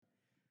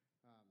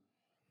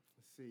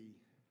see.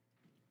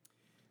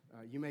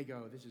 You may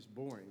go, this is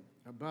boring,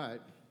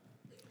 but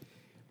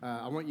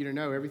I want you to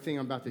know everything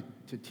I'm about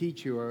to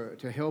teach you or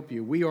to help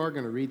you. We are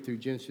going to read through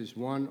Genesis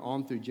 1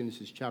 on through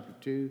Genesis chapter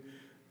 2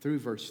 through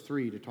verse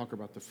 3 to talk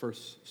about the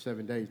first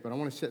 7 days. But I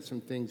want to set some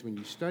things when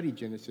you study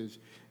Genesis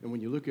and when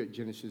you look at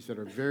Genesis that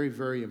are very,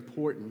 very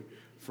important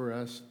for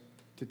us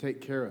to take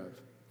care of.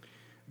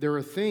 There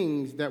are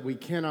things that we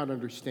cannot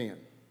understand.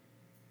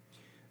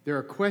 There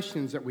are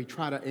questions that we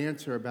try to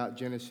answer about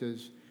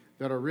Genesis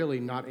that are really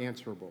not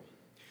answerable.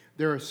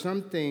 There are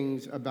some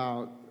things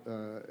about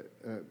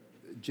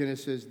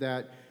Genesis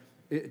that,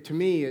 to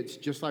me, it's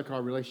just like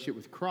our relationship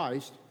with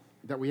Christ,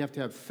 that we have to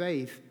have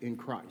faith in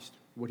Christ,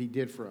 what he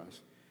did for us.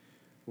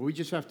 Well, we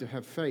just have to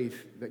have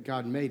faith that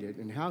God made it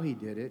and how he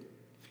did it.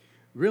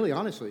 Really,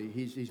 honestly,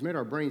 he's made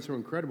our brain so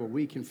incredible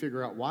we can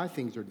figure out why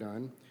things are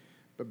done,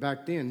 but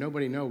back then,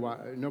 nobody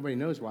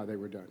knows why they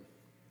were done.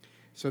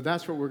 So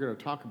that's what we're going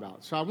to talk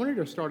about. So I wanted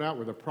to start out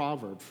with a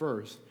proverb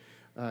first,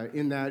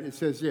 in that it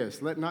says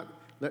this: Let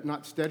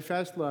not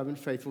steadfast love and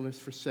faithfulness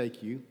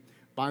forsake you.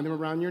 Bind them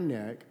around your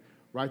neck.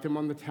 Write them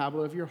on the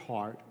tablet of your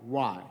heart.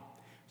 Why?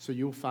 So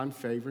you'll find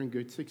favor and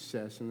good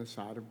success in the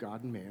sight of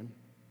God and man.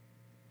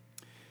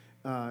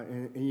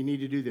 And you need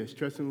to do this.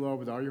 Trust in the Lord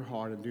with all your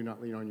heart and do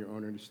not lean on your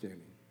own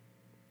understanding.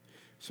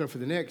 So for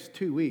the next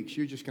 2 weeks,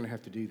 you're just going to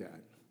have to do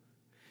that.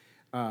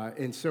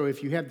 And so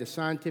if you have the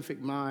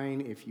scientific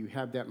mind, if you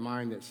have that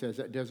mind that says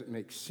that doesn't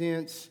make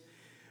sense,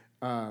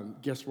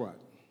 guess what?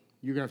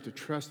 You're going to have to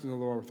trust in the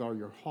Lord with all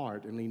your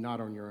heart and lean not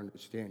on your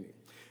understanding.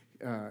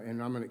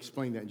 And I'm going to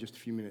explain that in just a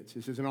few minutes.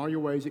 It says, in all your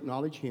ways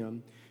acknowledge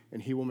him,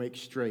 and he will make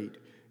straight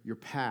your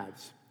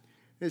paths.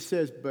 It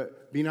says,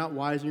 but be not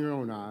wise in your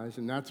own eyes.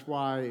 And that's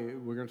why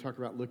we're going to talk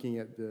about looking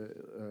at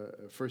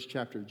the first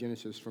chapter of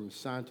Genesis from a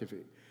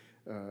scientific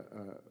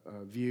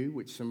view,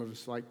 which some of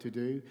us like to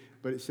do.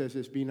 But it says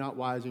this: be not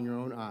wise in your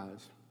own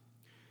eyes.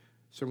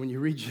 So when you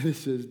read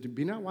Genesis,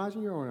 be not wise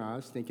in your own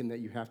eyes, thinking that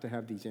you have to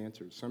have these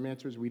answers. Some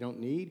answers we don't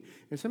need,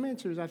 and some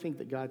answers I think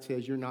that God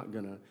says you're not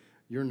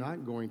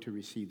going to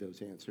receive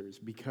those answers,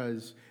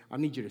 because I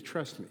need you to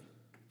trust me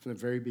from the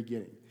very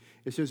beginning.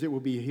 It says it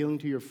will be a healing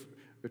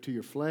to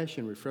your flesh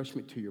and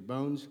refreshment to your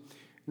bones.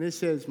 And it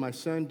says, my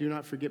son, do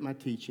not forget my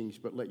teachings,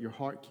 but let your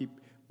heart keep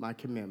my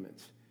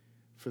commandments.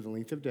 For the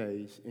length of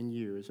days and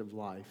years of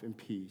life and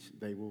peace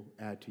they will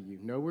add to you.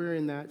 Nowhere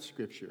in that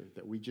scripture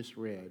that we just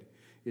read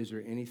is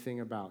there anything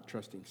about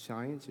trusting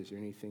science. Is there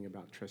anything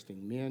about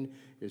trusting men?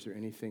 Is there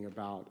anything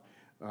about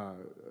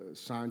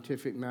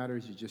scientific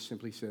matters? It just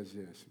simply says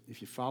this: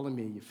 if you follow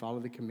me, you follow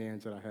the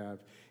commands that I have,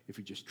 if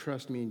you just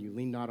trust me and you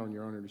lean not on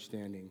your own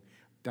understanding,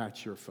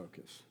 that's your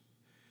focus.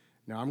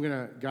 Now,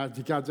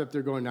 God's up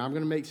there going, now I'm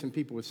going to make some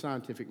people with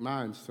scientific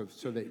minds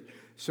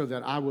so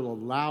that I will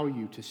allow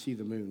you to see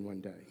the moon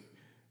one day,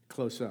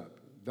 close up.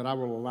 That I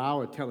will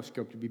allow a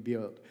telescope to be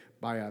built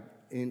by an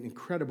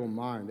incredible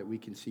mind that we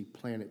can see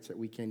planets that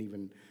we can't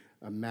even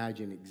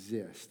imagine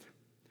exist.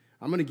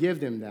 I'm going to give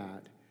them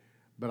that,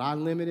 but I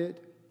limit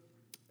it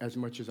as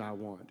much as I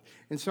want.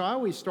 And so I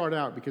always start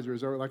out, because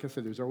like I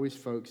said, there's always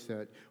folks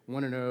that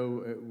want to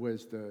know,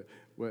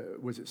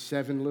 was it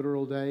 7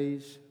 literal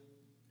days?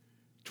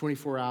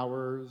 24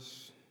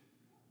 hours?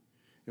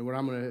 And what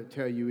I'm going to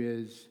tell you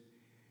is,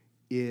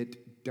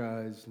 it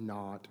does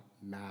not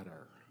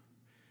matter.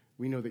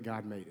 We know that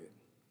God made it.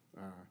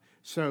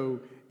 So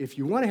if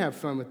you want to have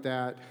fun with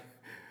that,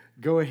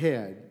 go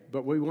ahead.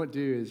 But what we want to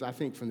do is, I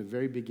think from the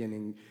very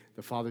beginning,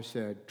 the Father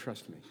said,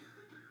 trust me.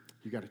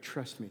 You got to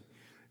trust me.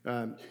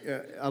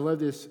 I love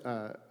this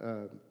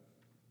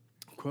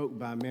quote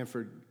by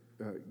Manfred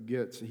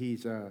Götz.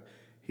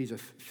 He's a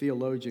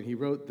theologian. He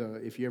wrote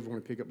if you ever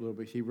want to pick up a little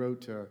bit, he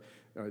wrote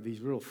these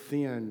real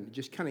thin,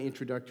 just kind of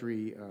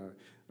introductory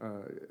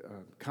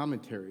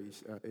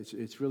commentaries.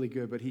 It's really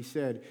good. But he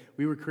said,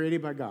 we were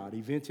created by God.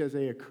 Events as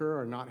they occur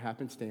are not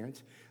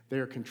happenstance. They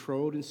are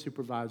controlled and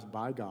supervised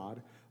by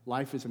God.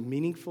 Life is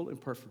meaningful and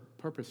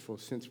purposeful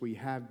since we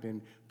have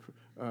been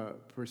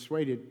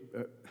persuaded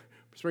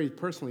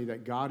personally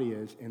that God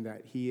is and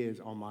that he is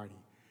almighty.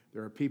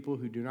 There are people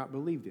who do not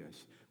believe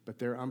this, but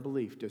their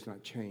unbelief does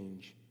not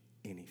change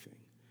anything.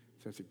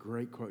 So that's a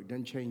great quote. It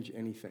doesn't change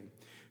anything.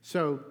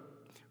 So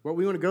what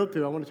we want to go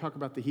through, I want to talk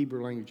about the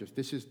Hebrew languages.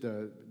 This is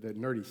the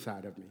nerdy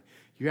side of me.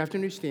 You have to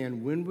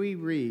understand, when we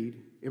read,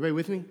 everybody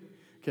with me?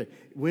 Okay.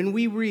 When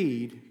we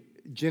read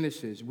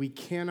Genesis, we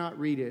cannot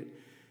read it.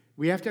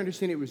 We have to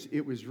understand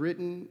it was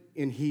written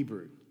in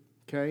Hebrew,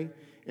 okay?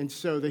 And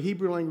so the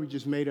Hebrew language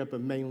is made up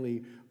of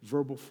mainly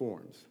verbal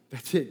forms.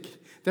 That's it.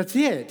 That's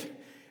it.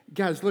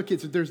 Guys, look,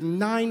 there's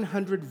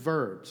 900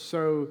 verbs.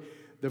 So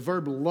the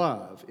verb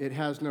love, it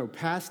has no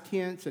past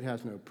tense, it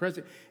has no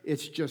present,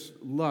 it's just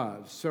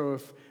love. So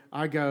if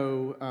I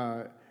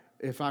go,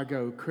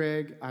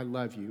 Craig, I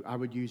love you, I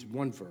would use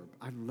one verb,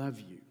 I love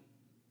you.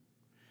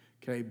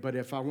 Okay, but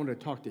if I wanted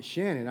to talk to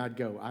Shannon, I'd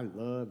go, I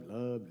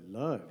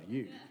love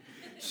you.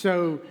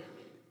 So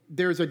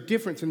there's a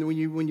difference, and when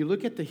you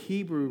look at the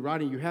Hebrew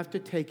writing, you have to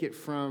take it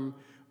from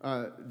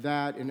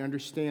that and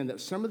understand that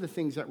some of the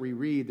things that we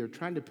read, they're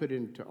trying to put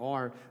into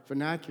our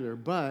vernacular,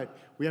 but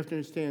we have to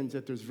understand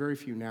that there's very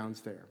few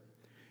nouns there.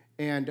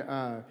 And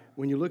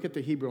when you look at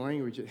the Hebrew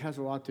language, it has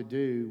a lot to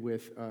do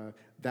with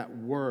that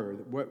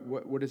word.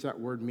 What does that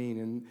word mean?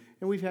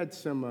 And we've had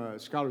some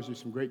scholars do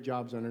some great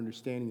jobs on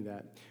understanding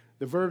that.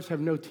 The verbs have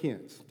no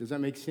tense. Does that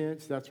make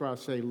sense? That's why I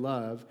say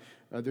love.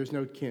 There's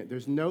no tense.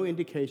 There's no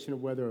indication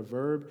of whether a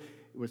verb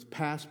was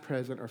past,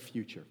 present, or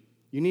future.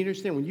 You need to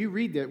understand, when you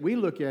read that, we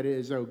look at it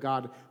as though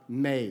God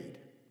made.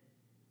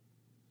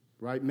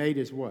 Right? Made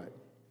is what?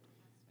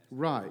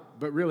 Right.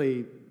 But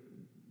really,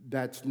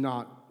 that's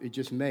not, it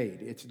just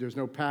made. There's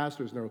no past,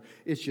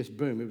 it's just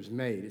boom, it was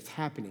made. It's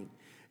happening.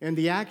 And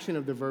the action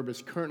of the verb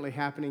is currently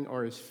happening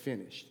or is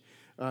finished.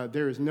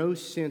 There is no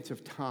sense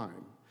of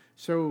time.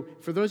 So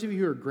for those of you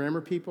who are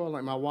grammar people,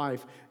 like my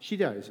wife, she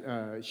does.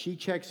 She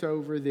checks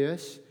over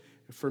this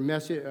for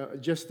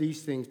just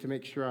these things to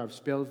make sure I've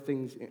spelled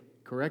things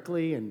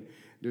correctly and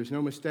there's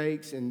no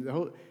mistakes. And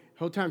the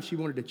whole time she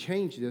wanted to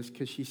change this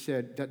because she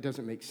said, that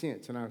doesn't make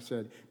sense. And I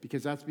said,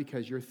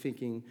 because you're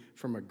thinking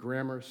from a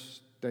grammar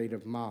state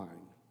of mind,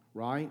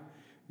 right?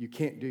 You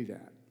can't do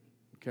that,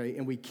 okay?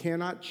 And we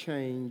cannot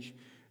change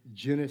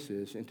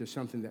Genesis into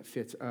something that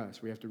fits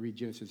us. We have to read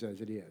Genesis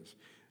as it is.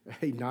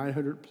 A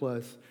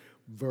 900-plus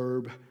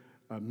verb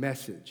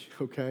message,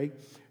 okay?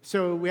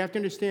 So we have to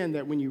understand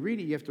that when you read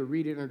it, you have to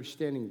read it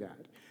understanding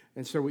that.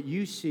 And so what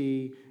you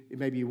see, it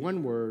may be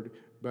one word,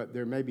 but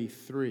there may be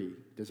three.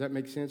 Does that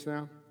make sense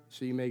now?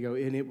 So you may go,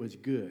 and it was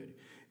good.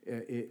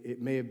 It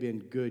may have been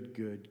good,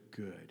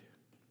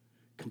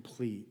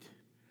 complete.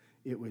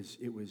 It was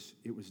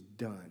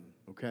done,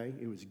 okay?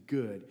 It was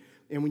good.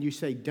 And when you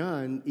say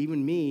done,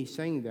 even me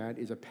saying that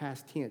is a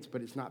past tense,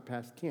 but it's not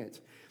past tense.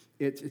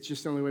 It's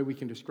just the only way we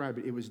can describe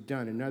it. It was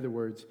done. In other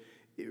words,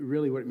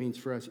 really what it means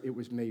for us, it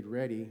was made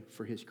ready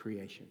for his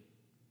creation.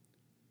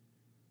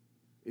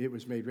 It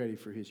was made ready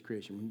for his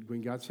creation.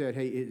 When God said,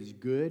 hey, it is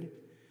good,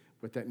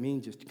 what that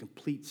means is to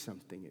complete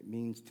something. It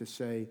means to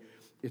say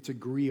it's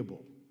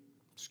agreeable.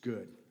 It's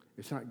good.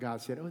 It's not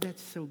God said, oh,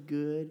 that's so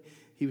good.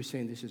 He was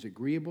saying this is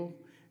agreeable.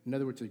 In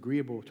other words,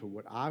 agreeable to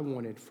what I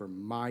wanted for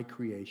my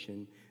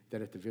creation,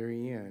 that at the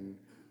very end,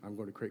 I'm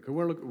going to create. I'm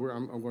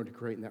going to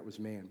create, and that was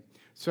man.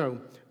 So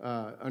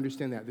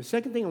understand that. The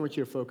second thing I want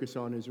you to focus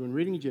on is when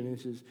reading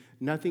Genesis,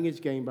 nothing is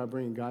gained by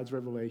bringing God's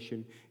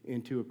revelation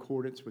into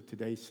accordance with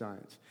today's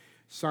science.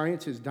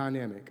 Science is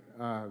dynamic,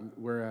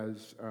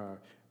 whereas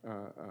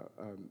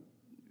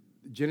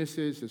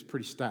Genesis is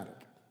pretty static.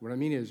 What I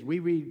mean is we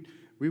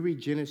read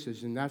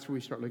Genesis, and that's where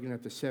we start looking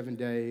at the 7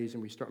 days,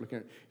 and we start looking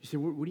at, you say,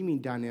 what do you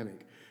mean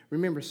dynamic?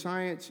 Remember,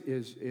 science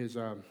is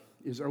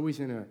always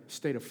in a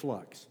state of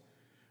flux.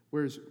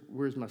 Where's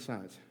my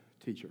science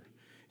teacher?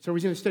 It's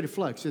always in a state of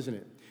flux, isn't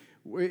it?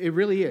 It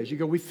really is. You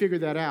go, we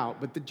figured that out,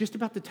 but just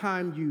about the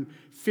time you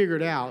figure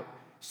it out,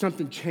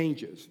 something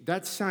changes.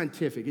 That's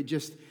scientific.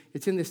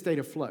 It's in this state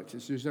of flux.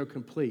 There's no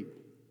complete.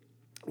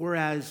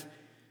 Whereas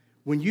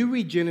when you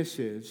read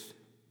Genesis,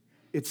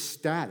 it's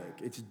static.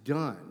 It's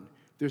done.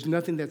 There's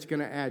nothing that's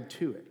going to add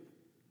to it.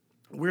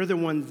 We're the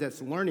ones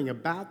that's learning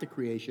about the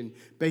creation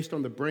based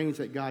on the brains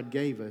that God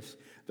gave us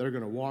that are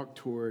going to walk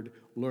toward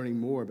learning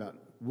more about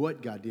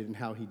what God did and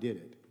how he did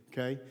it,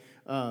 okay?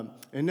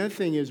 Another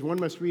thing is one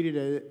must read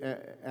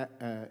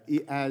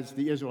it as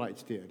the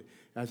Israelites did,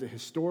 as a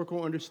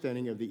historical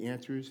understanding of the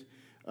answers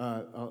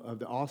of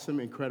the awesome,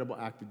 incredible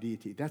act of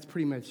deity. That's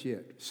pretty much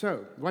it.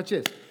 So, watch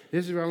this.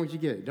 This is where I want you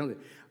to get it.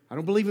 I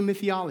don't believe in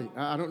mythology.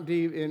 I don't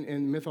believe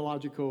in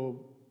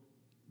mythological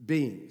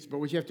beings. But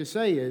what you have to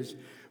say is,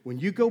 when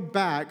you go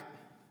back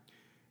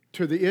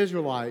to the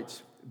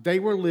Israelites, they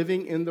were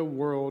living in the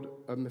world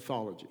of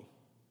mythology.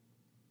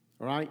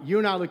 All right? You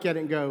and I look at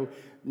it and go,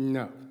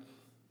 no.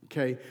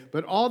 Okay?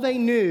 But all they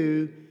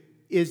knew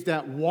is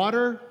that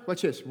water,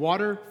 watch this,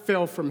 water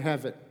fell from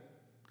heaven.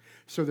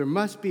 So there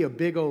must be a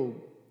big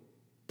old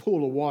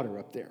pool of water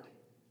up there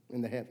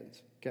in the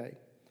heavens. Okay?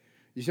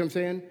 You see what I'm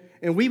saying?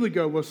 And we would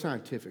go, well,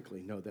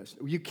 scientifically. No,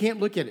 you can't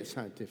look at it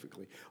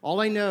scientifically.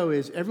 All I know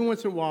is every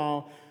once in a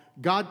while,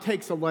 God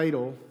takes a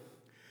ladle,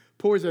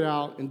 pours it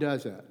out, and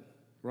does that,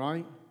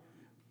 right?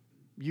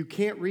 You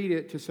can't read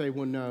it to say,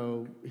 well,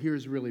 no,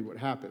 here's really what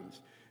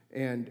happens.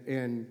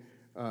 And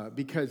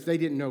because they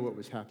didn't know what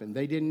was happening.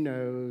 They didn't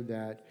know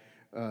that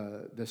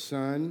the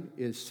sun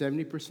is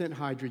 70%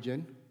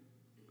 hydrogen.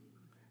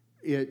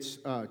 It's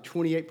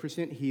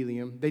 28%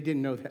 helium. They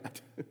didn't know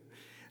that.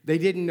 They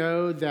didn't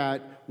know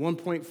that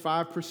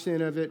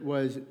 1.5% of it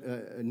was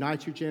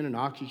nitrogen and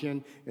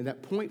oxygen, and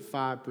that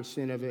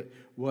 0.5% of it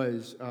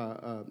was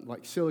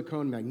like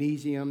silicon,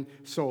 magnesium,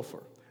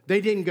 sulfur.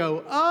 They didn't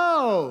go,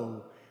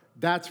 oh,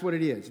 that's what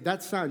it is.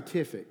 That's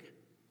scientific.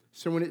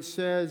 So when it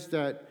says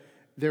that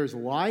there's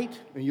light,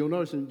 and you'll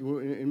notice in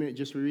a minute,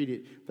 just read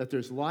it, that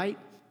there's light,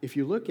 if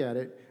you look at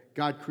it,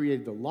 God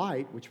created the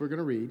light, which we're going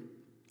to read,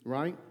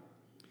 right?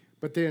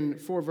 But then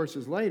 4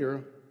 verses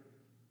later,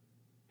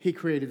 he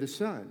created the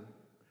sun.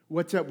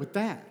 What's up with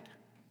that?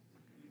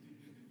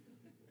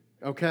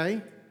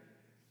 Okay?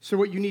 So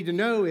what you need to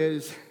know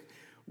is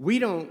We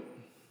don't,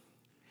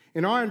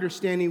 in our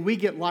understanding, we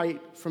get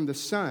light from the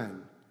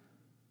sun,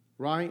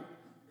 right?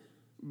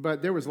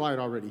 But there was light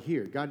already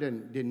here. God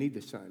didn't need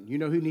the sun. You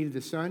know who needed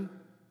the sun?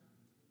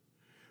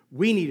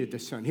 We needed the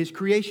sun. His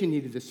creation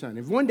needed the sun.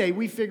 If one day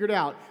we figured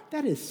out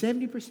that is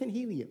 70%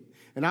 helium,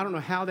 and I don't know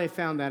how they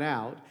found that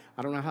out.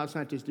 I don't know how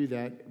scientists do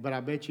that, but I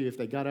bet you if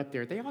they got up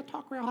there, they all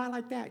talk real high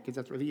like that because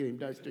that's what helium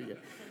does to you.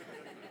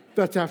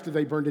 That's after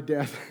they burn to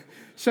death.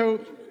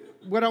 So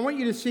what I want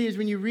you to see is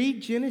when you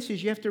read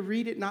Genesis, you have to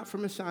read it not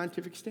from a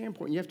scientific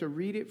standpoint. You have to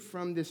read it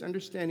from this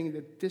understanding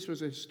that this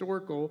was a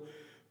historical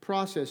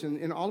process.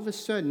 And all of a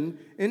sudden,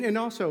 and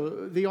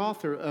also the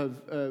author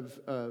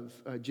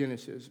of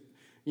Genesis,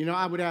 you know,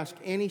 I would ask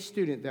any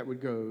student that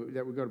would go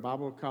to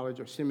Bible college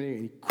or seminary,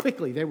 and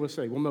quickly they will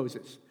say, well,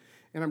 Moses.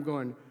 And I'm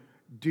going,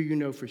 do you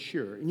know for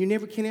sure? And you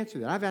never can answer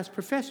that. I've asked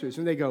professors,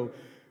 and they go,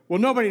 well,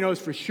 nobody knows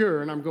for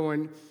sure. And I'm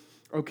going,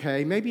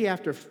 okay, maybe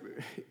after,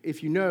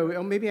 if you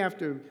know, maybe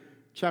after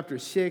chapter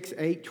 6,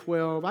 8,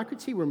 12, I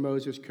could see where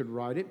Moses could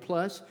write it.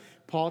 Plus,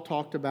 Paul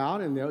talked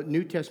about, and the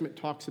New Testament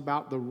talks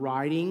about the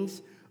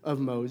writings of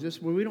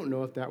Moses. Well, we don't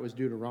know if that was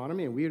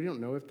Deuteronomy, and we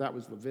don't know if that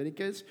was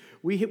Leviticus.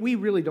 We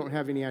really don't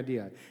have any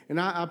idea. And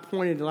I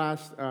pointed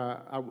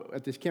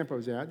at this camp I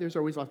was at, there's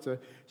always lots of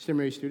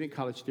seminary students,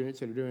 college students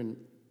that are doing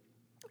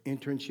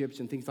internships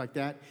and things like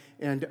that.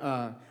 And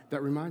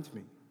that reminds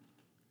me,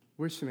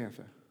 where's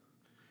Samantha?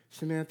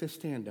 Samantha,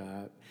 stand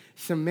up.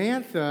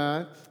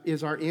 Samantha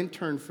is our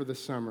intern for the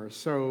summer.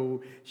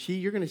 So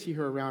you're going to see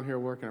her around here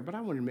working. But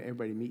I wanted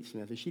everybody to meet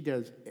Samantha. She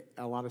does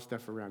a lot of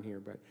stuff around here.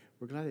 But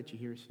we're glad that you're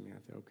here,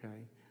 Samantha, okay?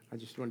 I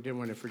just didn't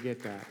want to forget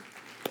that.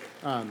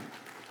 And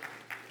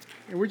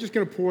we're just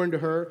going to pour into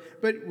her.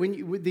 But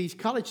with these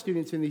college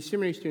students and these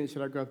seminary students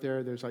that I go up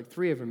there, there's like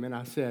 3 of them. And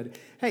I said,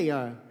 hey,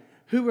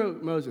 who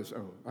wrote Moses?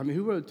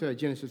 Who wrote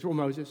Genesis? Well,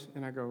 Moses.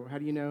 And I go, how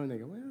do you know? And they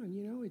go, well,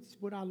 you know, it's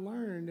what I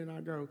learned. And I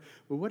go,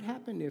 well, what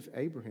happened if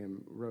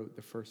Abraham wrote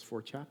the first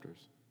 4 chapters,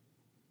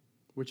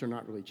 which are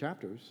not really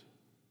chapters?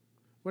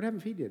 What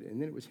happened if he did it?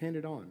 And then it was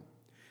handed on.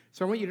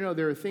 So I want you to know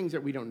there are things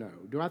that we don't know.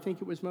 Do I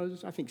think it was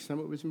Moses? I think some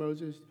of it was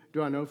Moses.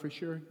 Do I know for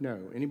sure? No.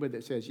 Anybody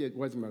that says, yeah, it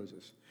was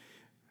Moses.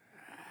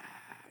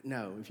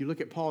 No. If you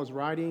look at Paul's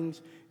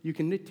writings, you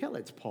can tell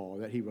it's Paul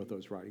that he wrote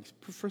those writings.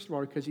 First of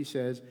all, because he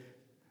says,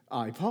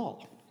 I,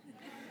 Paul.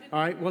 All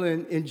right, well,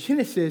 in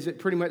Genesis, it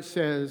pretty much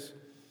says,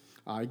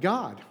 I,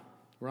 God,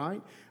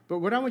 right? But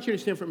what I want you to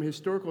understand from a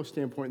historical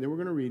standpoint, and then we're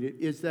going to read it,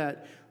 is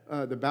that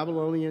the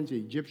Babylonians, the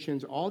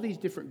Egyptians, all these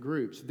different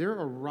groups, there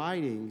are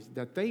writings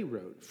that they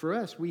wrote. For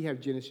us, we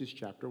have Genesis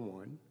chapter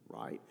 1,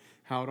 right?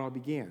 How it all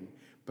began.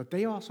 But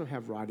they also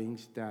have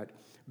writings that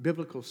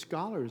biblical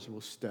scholars will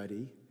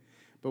study.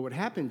 But what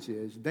happens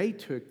is they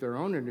took their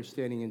own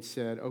understanding and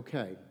said,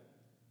 okay,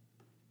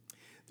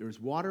 there's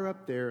water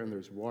up there and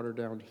there's water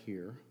down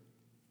here.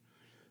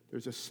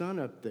 There's a sun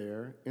up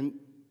there. And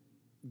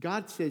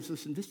God says,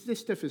 listen, this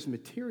stuff is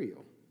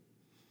material.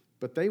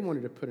 But they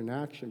wanted to put an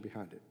action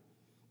behind it.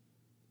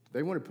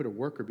 They want to put a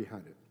worker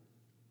behind it.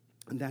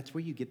 And that's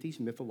where you get these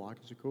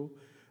mythological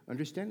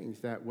understandings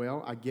that,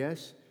 well, I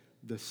guess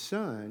the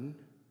sun,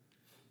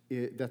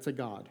 that's a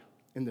god.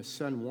 And the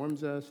sun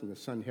warms us and the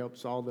sun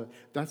helps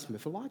that's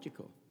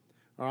mythological.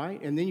 All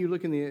right? And then you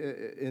look in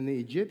the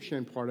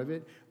Egyptian part of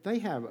it, they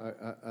have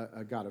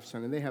a god of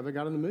sun and they have a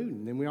god of the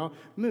moon.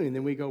 And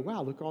then we go,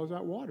 wow, look all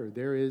that water.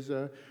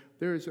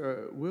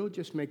 We'll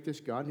just make this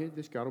god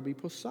will be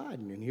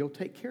Poseidon and he'll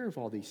take care of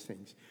all these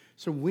things.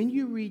 So when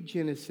you read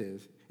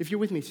Genesis, if you're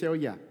with me, say, oh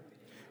yeah.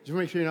 Just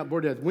make sure you're not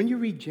bored to death. When you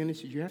read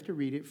Genesis, you have to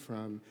read it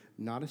from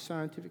not a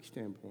scientific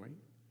standpoint.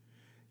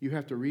 You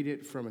have to read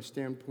it from a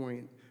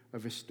standpoint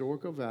of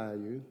historical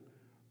value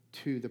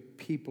to the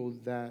people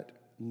that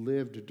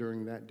lived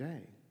during that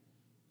day.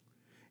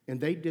 And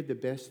they did the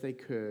best they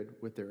could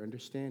with their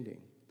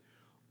understanding.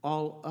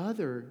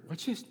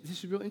 Watch this,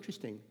 this is real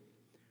interesting.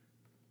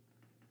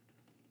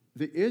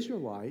 The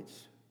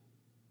Israelites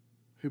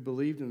who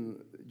believed in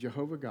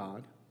Jehovah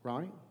God,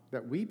 right,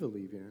 that we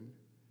believe in,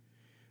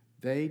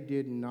 they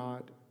did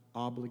not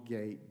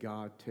obligate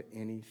God to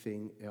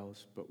anything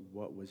else but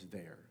what was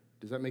there.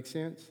 Does that make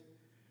sense?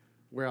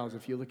 Whereas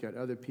if you look at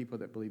other people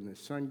that believe in the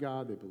sun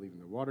god, they believe in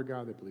the water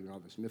god, they believe in all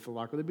this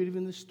mythological, they believe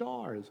in the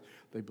stars,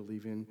 they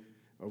believe in,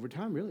 over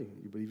time really,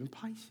 you believe in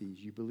Pisces,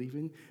 you believe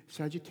in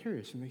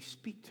Sagittarius, and they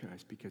speak to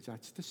us because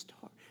that's the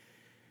star.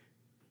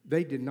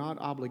 They did not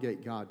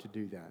obligate God to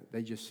do that.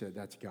 They just said,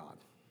 that's God.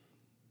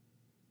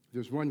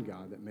 There's one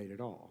God that made it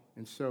all.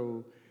 And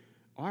so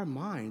our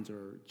minds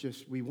are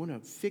just, we want to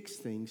fix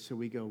things, so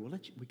we go, well,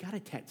 we got to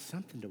attach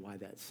something to why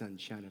that sun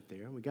shine up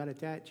there. We got to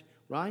attach,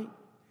 right?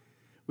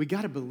 We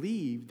got to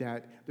believe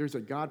that there's a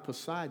god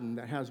Poseidon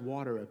that has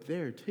water up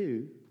there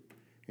too,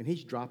 and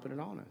he's dropping it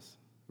on us,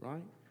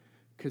 right?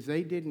 Because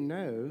they didn't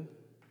know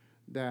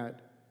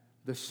that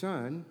the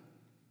sun,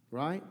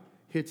 right,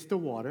 hits the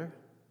water.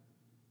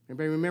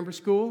 Anybody remember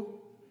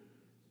school?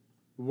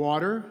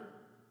 Water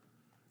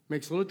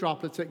makes little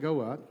droplets that go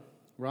up,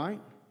 right?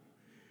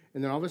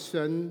 And then all of a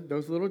sudden,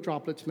 those little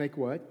droplets make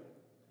what?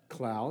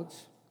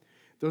 Clouds.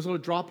 Those little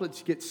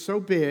droplets get so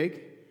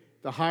big,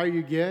 the higher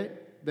you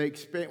get, they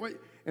expand.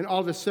 And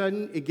all of a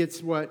sudden, it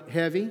gets what?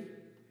 Heavy.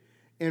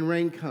 And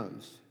rain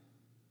comes.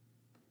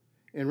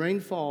 And rain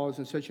falls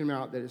in such an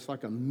amount that it's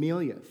like a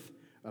millionth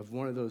of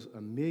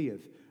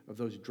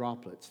those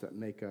droplets that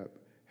make up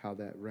how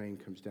that rain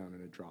comes down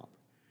in a drop.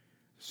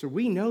 So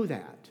we know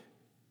that,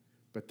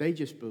 but they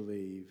just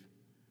believe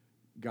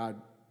God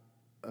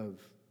of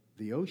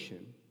the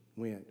ocean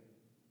went.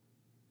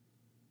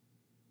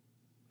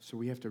 So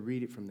we have to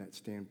read it from that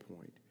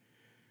standpoint.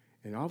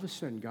 And all of a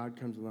sudden, God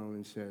comes along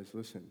and says,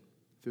 listen,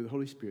 through the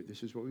Holy Spirit,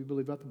 this is what we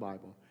believe about the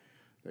Bible,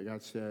 that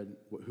God said,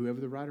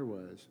 whoever the writer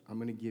was, I'm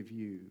going to give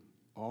you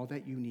all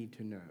that you need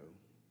to know,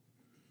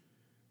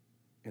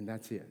 and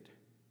that's it.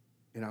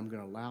 And I'm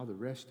going to allow the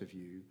rest of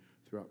you,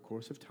 throughout the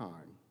course of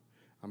time,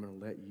 I'm going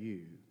to let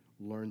you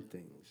learn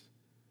things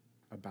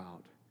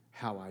about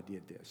how I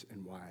did this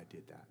and why I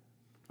did that.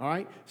 All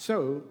right?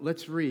 So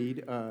let's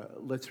read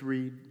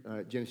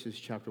Genesis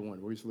chapter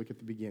 1. We'll just look at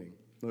the beginning.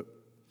 Look.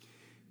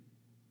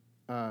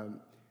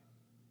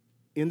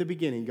 In the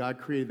beginning, God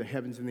created the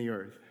heavens and the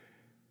earth.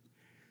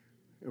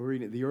 And we're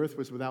reading it. The earth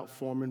was without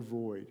form and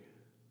void.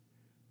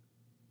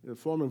 The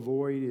form and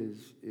void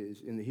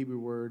is in the Hebrew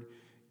word,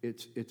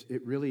 it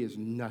really is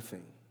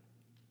nothing.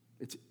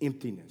 It's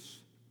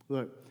emptiness.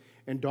 Look,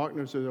 and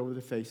darkness was over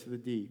the face of the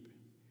deep.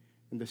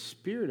 And the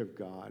Spirit of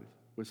God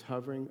was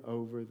hovering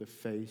over the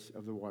face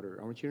of the water.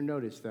 I want you to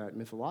notice that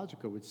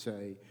mythological would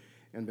say,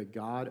 and the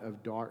God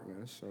of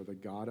darkness, or the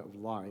God of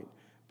light,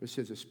 but it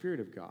says the Spirit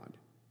of God.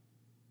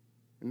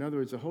 In other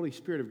words, the Holy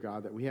Spirit of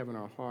God that we have in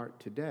our heart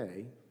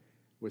today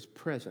was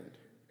present.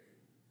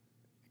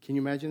 Can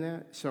you imagine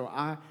that? So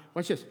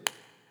watch this.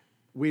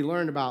 We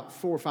learned about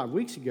 4 or 5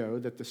 weeks ago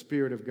that the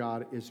Spirit of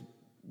God is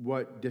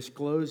what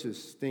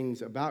discloses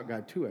things about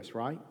God to us,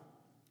 right?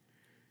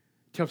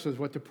 Tells us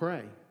what to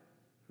pray.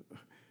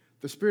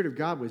 The Spirit of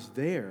God was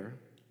there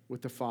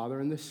with the Father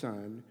and the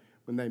Son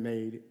when they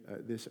made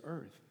this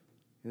earth.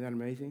 Isn't that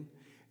amazing?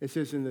 It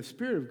says, and the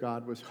Spirit of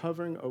God was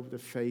hovering over the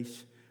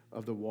face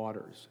of the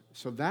waters.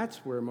 So that's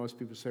where most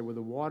people say, well,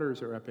 the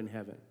waters are up in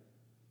heaven.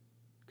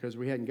 Because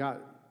we hadn't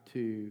got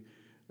to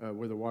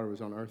where the water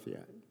was on earth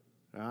yet.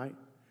 All right?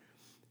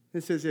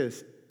 It says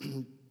this.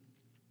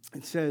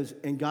 It says,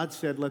 and God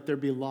said, let there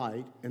be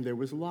light, and there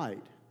was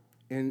light.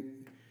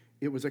 And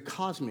it was a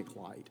cosmic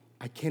light.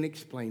 I can't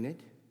explain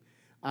it.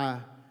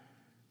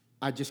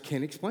 I just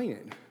can't explain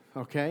it,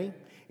 okay?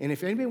 And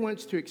if anybody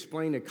wants to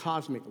explain a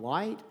cosmic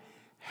light,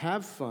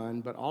 have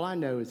fun, but all I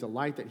know is the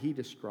light that he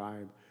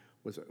described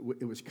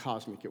was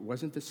cosmic. It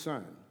wasn't the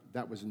sun.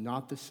 That was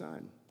not the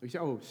sun. You say,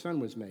 oh, sun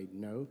was made.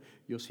 No,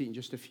 you'll see in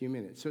just a few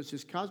minutes. So it's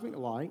this cosmic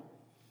light.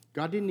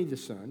 God didn't need the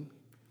sun.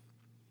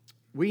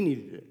 We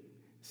needed it.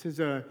 It says,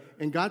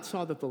 and God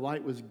saw that the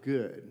light was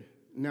good.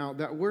 Now,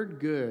 that word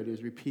good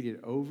is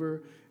repeated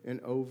over and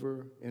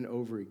over and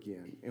over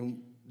again.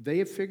 And they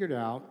have figured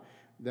out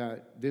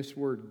that this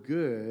word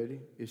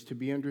good is to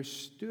be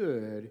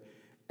understood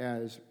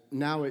as,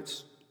 now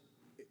it's,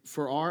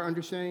 for our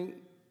understanding,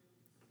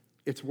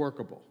 it's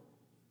workable.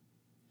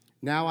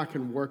 Now I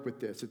can work with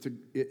this. It's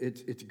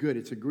good.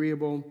 It's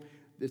agreeable.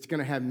 It's going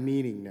to have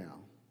meaning now.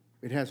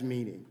 It has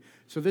meaning.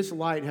 So this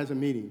light has a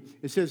meaning.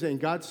 It says, and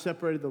God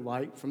separated the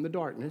light from the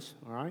darkness,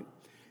 all right?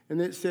 And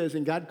then it says,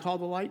 and God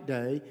called the light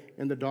day,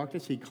 and the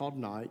darkness he called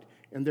night,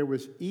 and there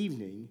was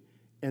evening,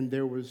 and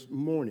there was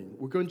morning.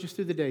 We're going just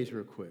through the days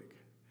real quick.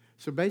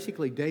 So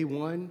basically, day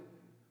one,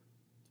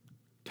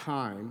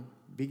 time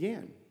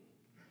began.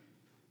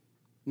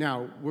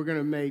 Now, we're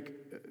going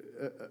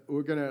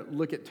to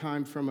look at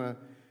time from a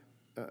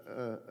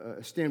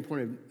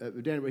standpoint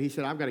of Daniel. He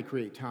said, I've got to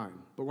create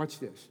time. But watch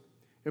this.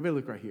 Everybody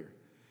look right here.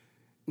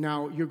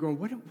 Now, you're going,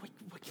 what?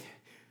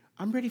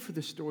 I'm ready for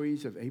the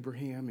stories of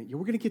Abraham. And we're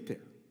going to get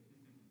there.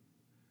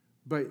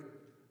 But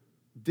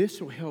this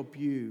will help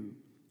you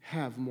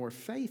have more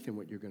faith in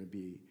what you're going to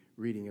be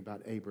reading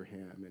about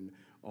Abraham and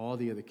all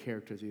the other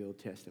characters of the Old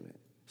Testament.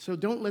 So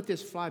don't let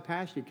this fly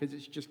past you because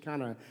it's just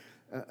kind of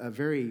a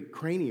very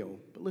cranial.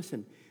 But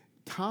listen,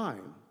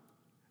 time,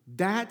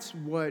 that's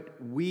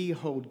what we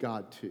hold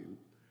God to.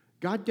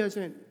 God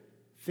doesn't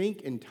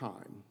think in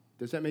time.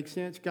 Does that make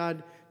sense?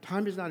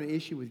 Time is not an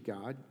issue with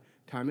God.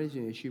 Time is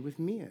an issue with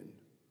men,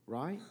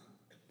 right?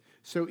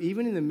 So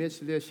even in the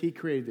midst of this, he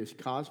created this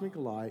cosmic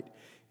light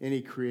and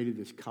he created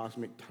this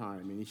cosmic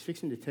time. And he's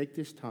fixing to take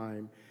this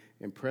time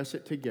and press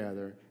it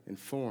together and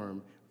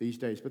form these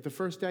days. But the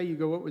first day you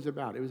go, what was it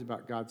about? It was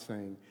about God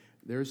saying,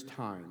 there's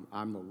time.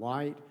 I'm the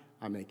light.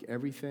 I make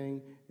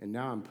everything. And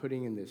now I'm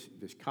putting in this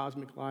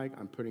cosmic light.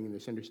 I'm putting in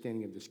this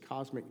understanding of this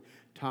cosmic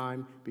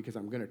time because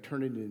I'm going to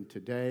turn it into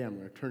day. I'm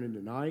going to turn it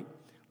into night.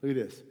 Look at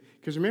this.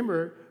 Because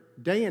remember,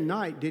 day and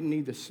night didn't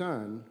need the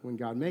sun when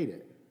God made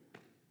it.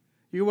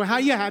 You go, well, how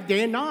do you have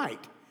day and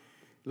night?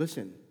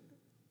 Listen,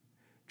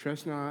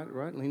 trust not,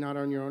 right? Lean not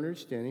on your own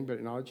understanding, but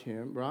acknowledge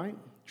him, right?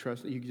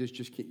 Trust that you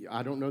just keep,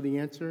 I don't know the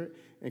answer,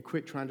 and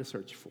quit trying to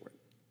search for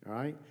it, all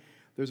right?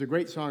 There's a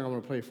great song I'm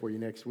going to play for you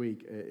next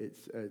week.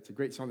 It's a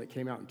great song that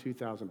came out in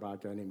 2000 by a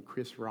guy named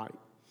Chris Wright.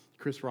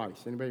 Chris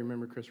Rice. Anybody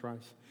remember Chris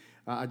Rice?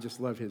 I just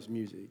love his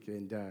music,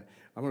 and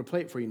I'm going to play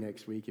it for you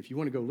next week. If you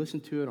want to go listen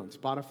to it on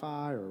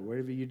Spotify or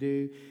whatever you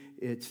do,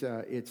 it's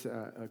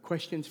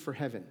Questions for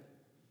Heaven.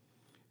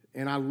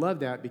 And I love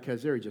that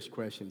because they're just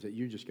questions that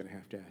you're just going to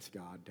have to ask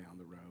God down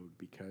the road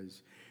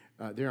because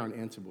they're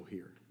unanswerable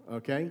here,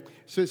 okay?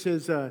 So it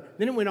says, then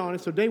it went on,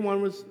 and so day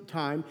one was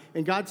time,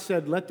 and God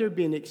said, let there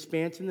be an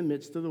expanse in the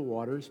midst of the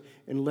waters,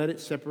 and let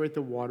it separate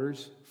the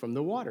waters from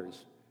the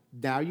waters.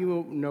 Now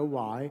you know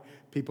why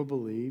people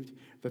believed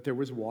that there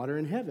was water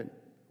in heaven,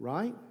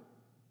 right?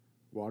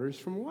 Waters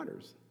from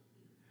waters.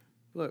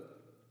 Look,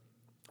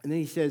 and then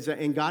he says,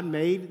 and God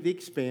made the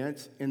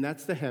expanse, and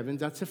that's the heavens,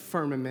 that's a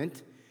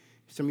firmament.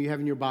 Some of you have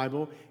in your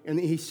Bible. And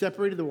he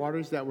separated the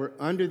waters that were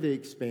under the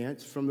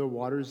expanse from the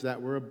waters that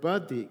were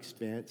above the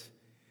expanse.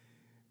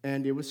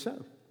 And it was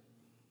so.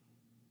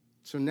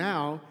 So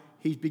now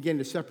he's beginning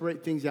to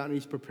separate things out and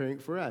he's preparing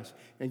for us.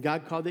 And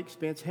God called the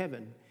expanse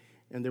heaven.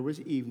 And there was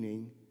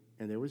evening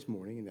and there was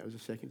morning, and that was the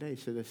second day.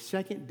 So the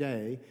second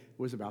day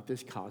was about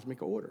this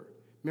cosmic order.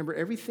 Remember,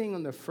 everything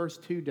on the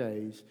first 2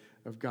 days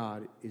of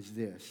God is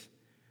this.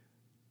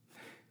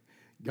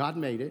 God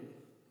made it,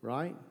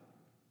 right?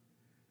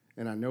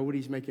 And I know what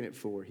he's making it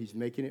for. He's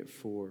making it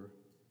for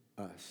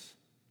us.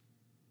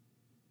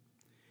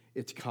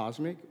 It's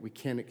cosmic. We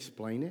can't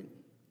explain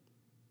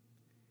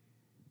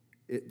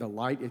it. The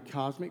light is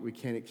cosmic. We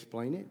can't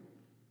explain it.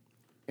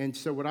 And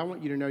so what I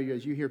want you to know,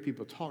 as you hear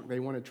people talk, they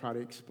want to try to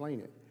explain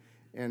it.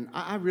 And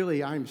I'm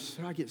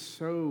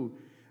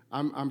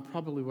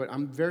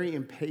very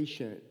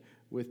impatient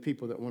with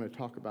people that want to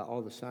talk about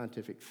all the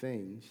scientific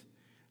things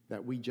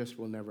that we just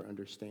will never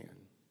understand.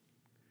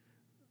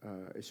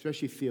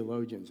 Especially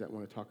theologians that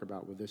want to talk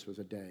about, well, this was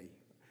a day,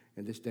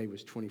 and this day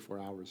was 24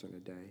 hours in a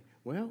day.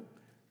 Well,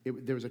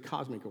 there was a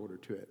cosmic order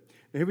to it.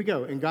 Now, here we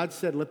go. And God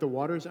said, let the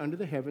waters under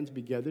the heavens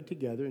be gathered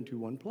together into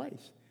one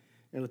place,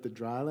 and let the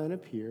dry land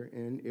appear,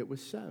 and it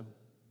was so.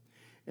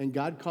 And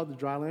God called the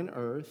dry land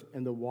earth,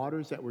 and the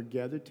waters that were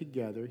gathered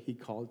together he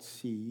called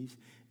seas,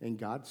 and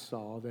God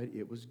saw that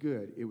it was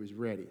good. It was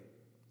ready.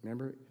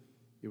 Remember?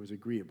 It was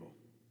agreeable.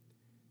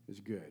 It was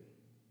good.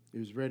 It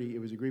was ready. It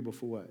was agreeable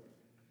for what?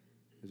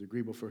 It was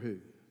agreeable for who?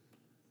 It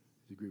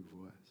was agreeable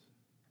for us.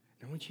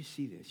 Now, once you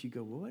see this, you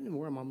go, well, what in the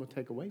world am I going to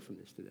take away from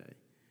this today?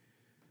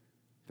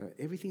 That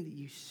everything that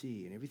you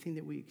see and everything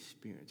that we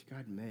experience,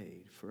 God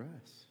made for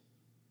us.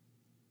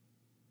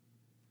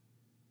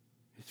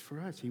 It's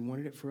for us. He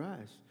wanted it for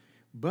us.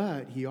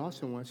 But he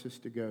also wants us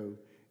to go,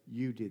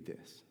 you did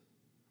this,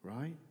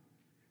 right?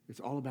 It's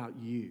all about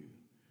you.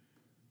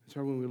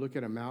 So when we look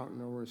at a mountain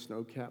or a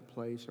snow-capped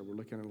place or we're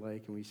looking at a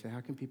lake and we say,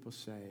 how can people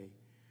say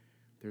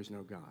there's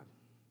no God?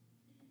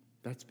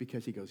 That's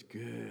because he goes,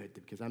 good,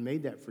 because I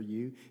made that for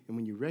you. And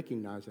when you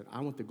recognize it,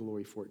 I want the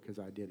glory for it because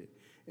I did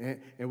it.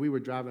 And we were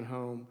driving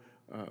home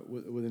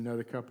with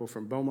another couple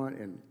from Beaumont.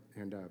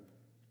 And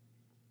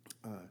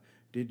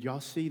did y'all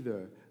see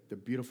the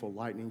beautiful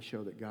lightning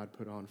show that God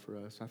put on for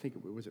us? I think,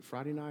 was it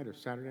Friday night or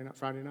Saturday night?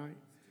 Friday night?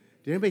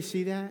 Did anybody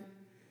see that?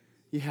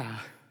 Yeah.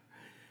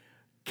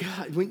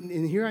 God,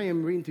 and here I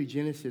am reading through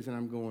Genesis, and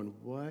I'm going,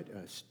 what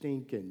a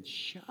stinking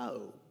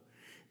show.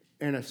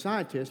 And a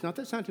scientist, not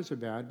that scientists are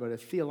bad, but a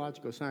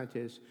theological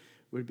scientist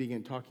would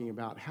begin talking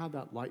about how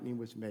that lightning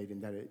was made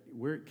and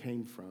where it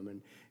came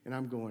from. And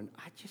I'm going,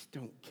 I just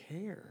don't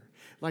care.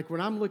 Like when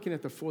I'm looking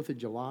at the 4th of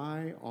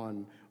July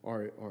or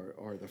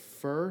the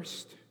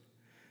 1st,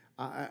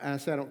 I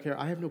say I don't care.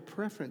 I have no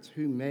preference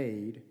who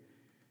made.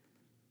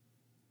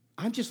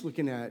 I'm just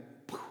looking at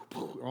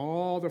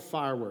all the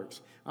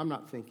fireworks. I'm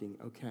not thinking,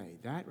 okay,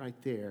 that right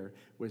there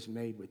was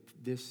made with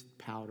this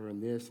powder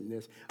and this and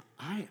this.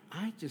 I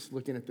just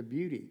looking at the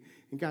beauty.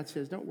 And God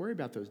says, don't worry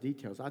about those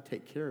details. I'll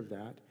take care of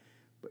that.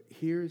 But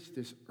here's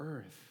this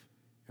earth,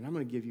 and I'm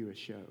going to give you a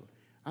show.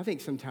 I think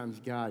sometimes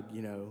God,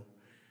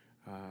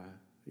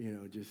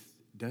 just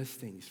does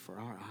things for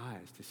our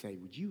eyes to say,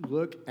 would you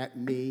look at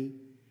me?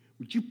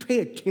 Would you pay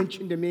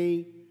attention to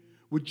me?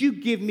 Would you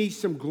give me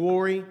some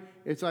glory?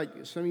 It's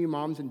like some of you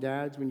moms and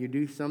dads, when you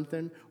do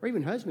something, or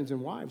even husbands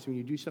and wives, when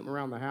you do something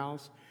around the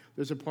house,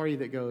 there's a party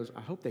that goes,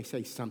 I hope they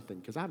say something,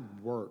 because I've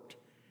worked.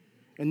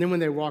 And then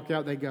when they walk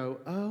out, they go,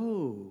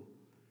 oh,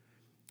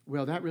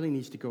 well, that really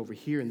needs to go over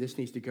here, and this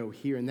needs to go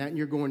here, and that. And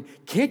you're going,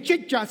 can't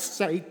you just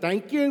say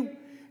thank you?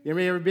 You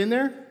ever been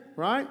there,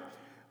 right?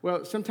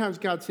 Well, sometimes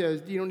God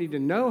says, you don't need to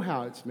know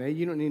how it's made.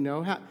 You don't need to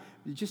know how.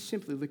 You just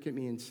simply look at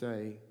me and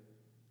say,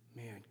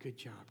 man, good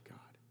job, God.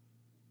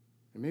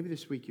 And maybe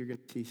this week you're going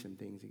to see some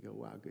things and go,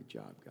 wow, good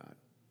job, God.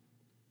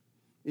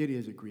 It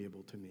is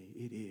agreeable to me.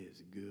 It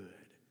is good.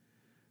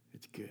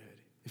 It's good.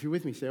 If you're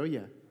with me, say, oh,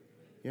 yeah.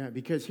 Yeah,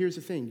 because here's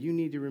the thing. You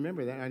need to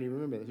remember that. I need to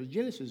remember that. So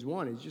Genesis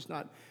 1 is just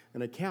not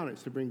an account.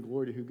 It's to bring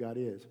glory to who God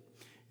is.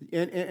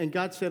 And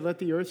God said, let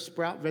the earth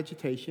sprout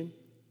vegetation,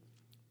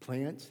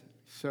 plants.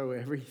 So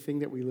everything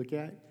that we look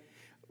at,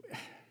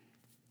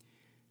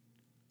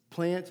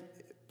 plants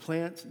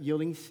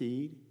yielding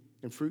seed,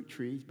 and fruit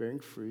trees bearing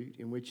fruit,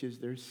 in which is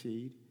their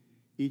seed,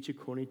 each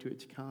according to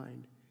its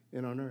kind,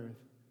 and on earth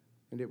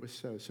And it was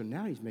so. So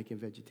now he's making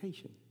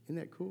vegetation. Isn't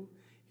that cool?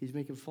 He's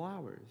making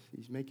flowers.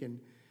 He's making,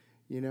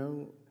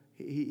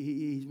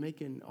 he's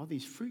making all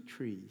these fruit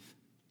trees.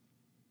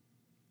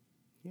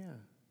 Yeah.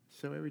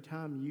 So every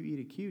time you eat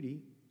a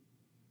cutie,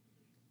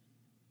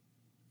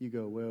 you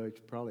go, well, it's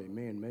probably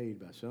man-made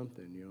by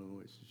something,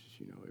 It's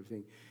just,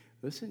 everything.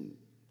 Listen,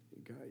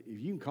 God,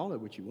 if you can call it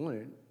what you want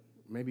it,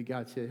 maybe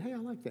God said, hey, I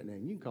like that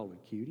name. You can call it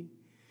cutie.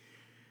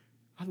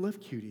 I love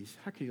cuties.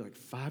 I could do like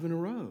 5 in a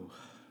row.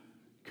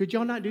 Could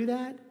y'all not do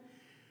that?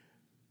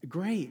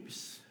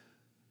 Grapes.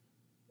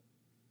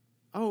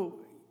 Oh,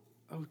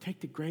 take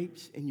the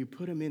grapes and you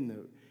put them in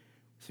the,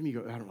 some of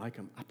you go, I don't like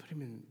them. I put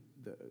them in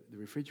the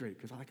refrigerator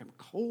because I like them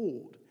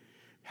cold.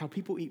 How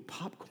people eat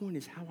popcorn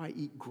is how I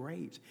eat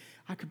grapes.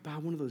 I could buy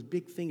one of those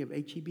big thing of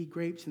H-E-B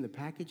grapes in the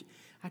package.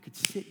 I could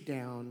sit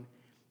down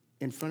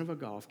in front of a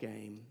golf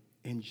game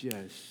and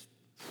just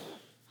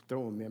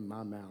throw them in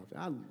my mouth.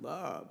 I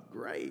love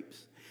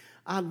grapes.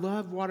 I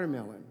love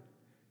watermelon.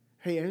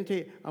 Hey, I'm going to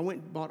tell you, I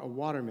went and bought a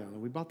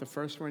watermelon. We bought the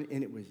first one,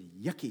 and it was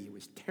yucky. It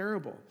was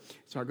terrible.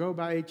 So I go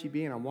by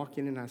H-E-B, and I walk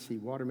in, and I see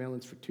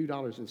watermelons for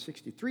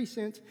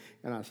 $2.63,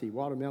 and I see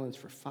watermelons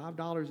for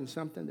 $5 and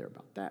something. They're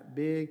about that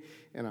big,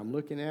 and I'm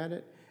looking at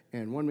it,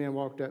 and one man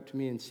walked up to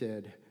me and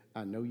said,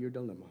 I know your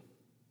dilemma.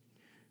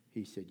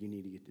 He said, you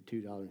need to get the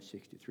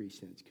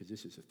 $2.63 because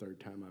this is the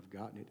third time I've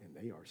gotten it, and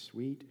they are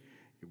sweet.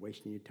 You're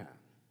wasting your time.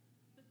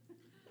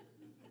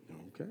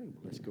 Okay,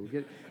 well, let's go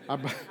get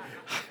it.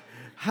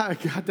 I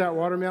got that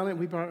watermelon.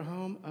 We brought it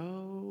home.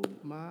 Oh,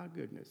 my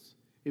goodness.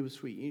 It was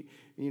sweet.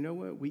 You know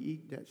what? We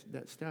eat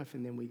that stuff,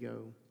 and then we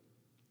go,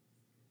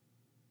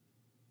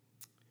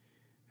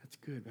 that's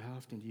good, but how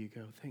often do you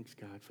go, thanks,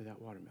 God, for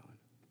that watermelon?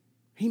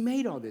 He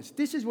made all this.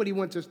 This is what he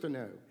wants us to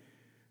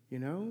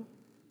know,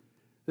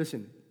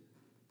 Listen,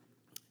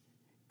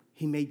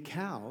 he made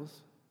cows,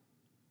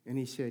 and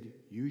he said,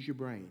 use your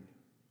brain.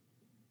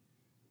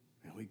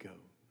 And we go,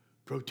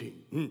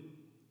 protein,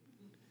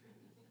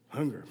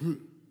 hunger,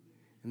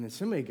 And then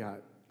somebody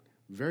got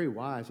very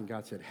wise, and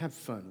God said, have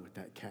fun with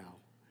that cow.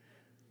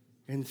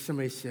 And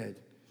somebody said,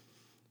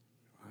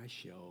 I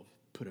shall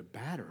put a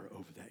batter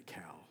over that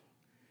cow.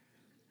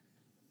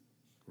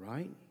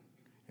 Right?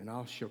 And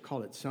I shall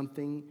call it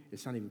something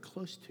it's not even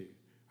close to.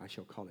 I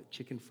shall call it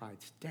chicken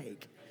fried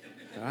steak.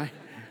 Right?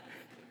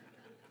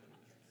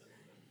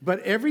 But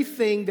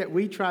everything that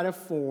we try to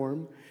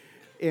form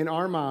in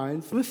our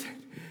minds, listen,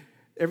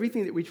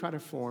 everything that we try to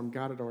form,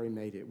 God had already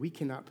made it. We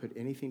cannot put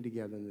anything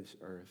together in this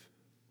earth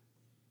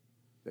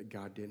that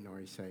God didn't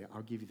already say,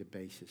 I'll give you the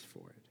basis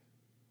for it.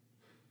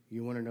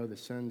 You want to know the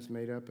sun's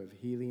made up of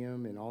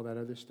helium and all that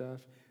other stuff?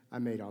 I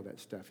made all that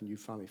stuff, and you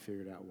finally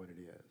figured out what it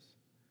is.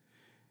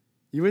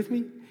 You with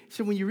me?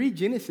 So when you read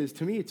Genesis,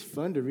 to me, it's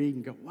fun to read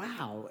and go,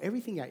 wow,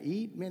 everything I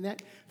eat, man,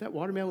 that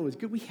watermelon was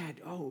good. We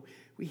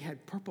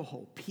had Purple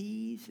Whole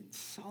peas and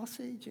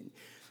sausage, and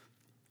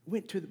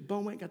went to the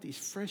Beaumont, got these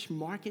fresh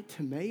market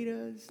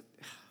tomatoes.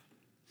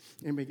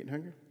 Anybody getting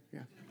hungry?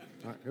 Yeah.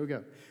 All right, here we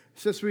go.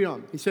 So let's read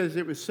on. He says,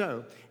 it was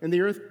so. And the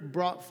earth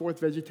brought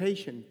forth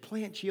vegetation,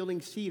 plants yielding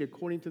seed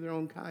according to their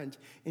own kinds,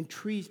 and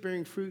trees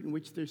bearing fruit in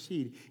which their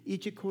seed,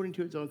 each according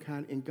to its own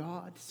kind. And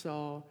God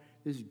saw,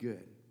 this is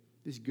good.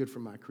 This is good for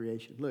my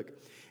creation. Look,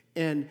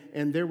 and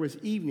there was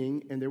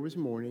evening, and there was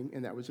morning,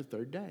 and that was the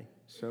third day.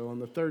 So on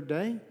the third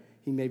day,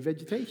 he made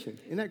vegetation.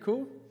 Isn't that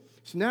cool?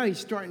 So now he's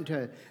starting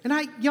to, and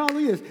y'all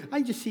look at this.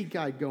 I just see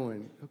God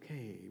going,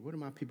 okay, what are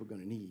my people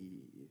going to need?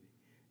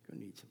 Going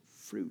to need some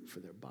fruit for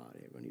their body.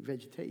 We're going to need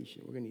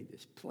vegetation. We're going to need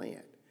this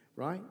plant,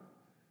 right?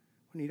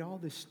 We need all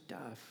this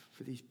stuff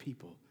for these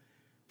people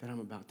that I'm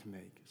about to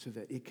make so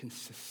that it can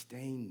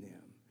sustain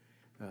them.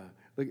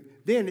 Look,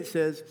 then it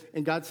says,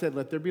 and God said,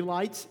 let there be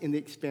lights in the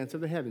expanse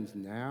of the heavens.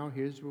 Now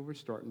here's where we're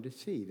starting to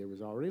see. There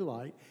was already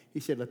light. He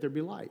said, let there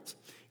be lights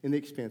in the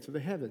expanse of the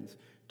heavens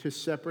to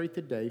separate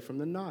the day from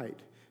the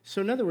night.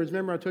 So in other words,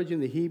 remember I told you in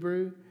the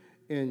Hebrew,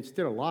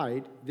 instead of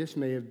light, this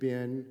may have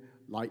been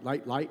light.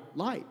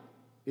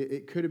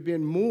 It could have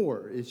been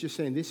more. It's just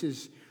saying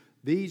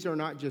these are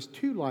not just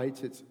two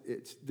lights.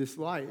 It's this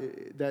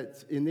light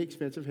that's in the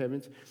expanse of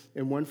heavens,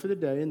 and one for the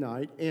day and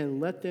night, and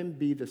let them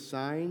be the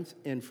signs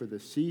and for the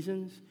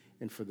seasons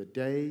and for the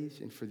days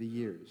and for the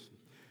years.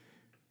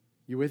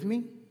 You with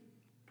me?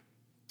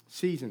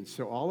 Seasons.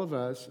 So all of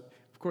us,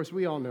 of course,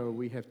 we all know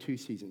we have 2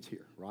 seasons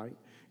here, right?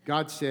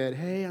 God said,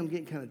 hey, I'm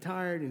getting kind of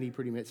tired, and he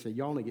pretty much said,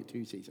 you only get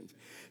 2 seasons.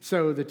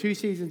 So the 2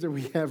 seasons that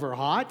we have are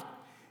hot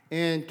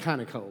and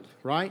kind of cold,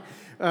 right?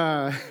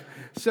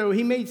 So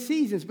he made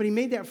seasons, but he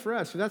made that for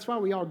us. So that's why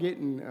we all get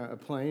in a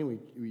plane.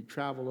 We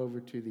travel over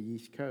to the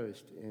East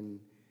Coast,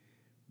 and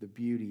the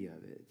beauty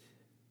of it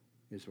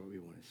is what we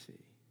want to see,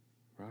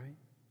 right?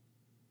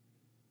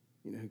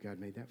 You know who God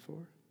made that for?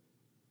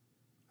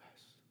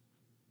 Us.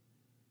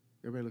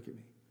 Everybody look at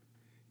me.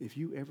 If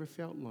you ever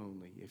felt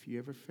lonely, if you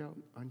ever felt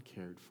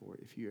uncared for,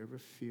 if you ever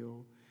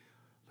feel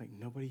like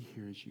nobody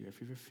hears you, if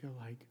you ever feel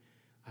like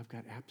I've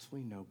got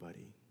absolutely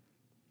nobody,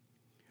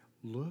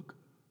 look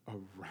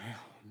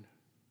around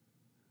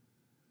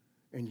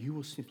and you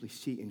will simply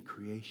see in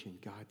creation,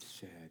 God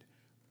said,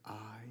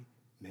 I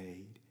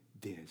made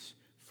this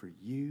for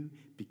you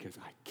because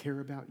I care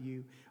about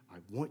you. I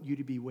want you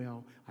to be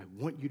well. I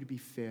want you to be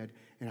fed,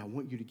 and I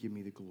want you to give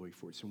me the glory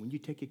for it. So when you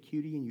take a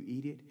cutie and you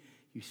eat it,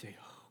 you say,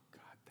 oh,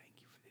 God, thank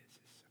you for this.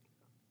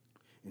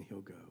 And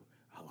he'll go,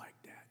 I like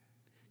that.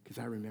 Because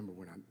I remember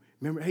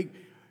hey,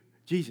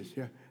 Jesus,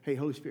 yeah, hey,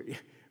 Holy Spirit, yeah.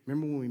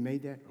 Remember when we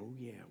made that? Oh,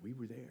 yeah, we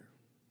were there.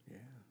 Yeah,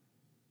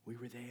 we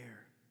were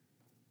there.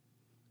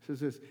 So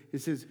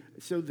it says,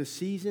 so the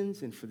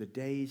seasons and for the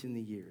days and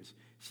the years.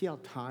 See how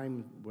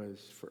time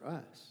was for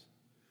us.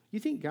 You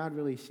think God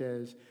really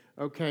says,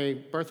 okay,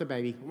 birth a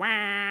baby,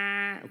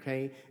 wah,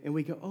 okay? And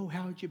we go, oh,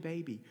 how's your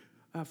baby?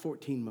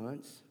 14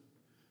 months.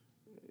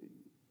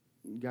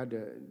 God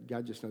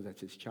just knows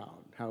that's his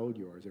child. How old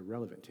you are is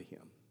irrelevant to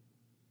him,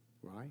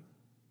 right?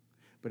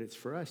 But it's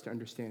for us to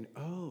understand,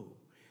 oh,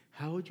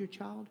 how old your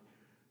child?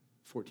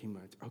 14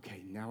 months.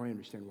 Okay, now I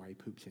understand why he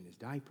poops in his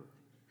diaper.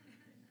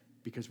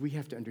 Because we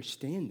have to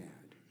understand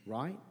that,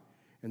 right?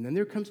 And then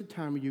there comes a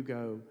time where you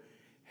go,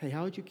 hey,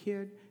 how old your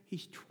kid?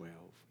 He's 12.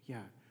 Yeah.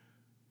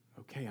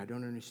 Okay, I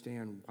don't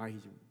understand why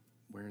he's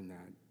wearing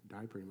that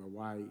diaper anymore,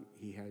 why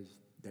he has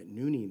that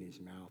noonie in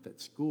his mouth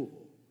at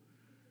school.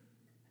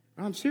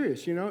 I'm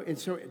serious, And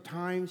so at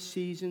times,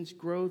 seasons,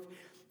 growth,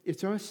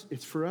 it's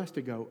for us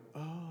to go,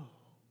 oh,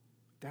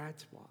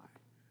 that's why,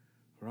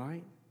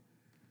 right?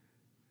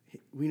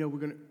 We know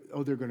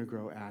they're going to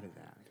grow out of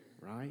that,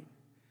 right?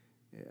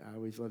 I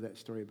always love that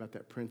story about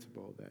that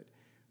principal that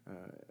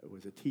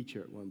was a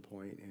teacher at one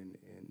point, and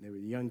they were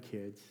young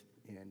kids,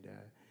 and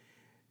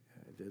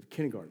the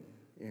kindergarten,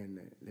 and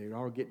they would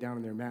all get down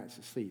on their mats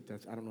to sleep.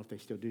 I don't know if they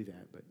still do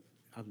that, but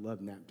I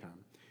love nap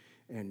time.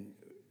 And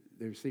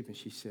they were sleeping.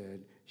 She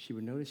said she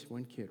would notice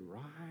one kid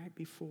right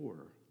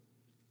before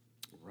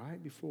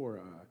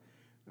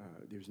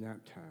there was nap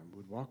time,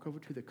 would walk over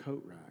to the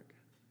coat rack,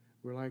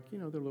 where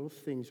their little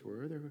things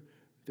were,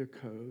 their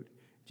coat,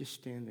 just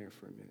stand there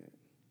for a minute,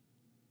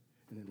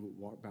 and then would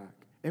walk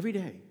back every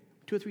day,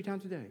 2 or 3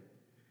 times a day.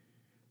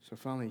 So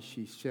finally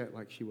she sat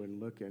like she wasn't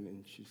looking,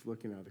 and she's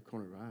looking out of the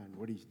corner of her eye, and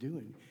what he's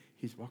doing,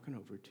 he's walking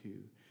over to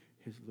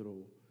his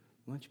little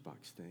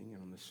lunchbox thing,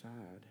 and on the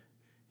side,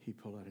 he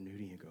pulled out a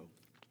nudie and go.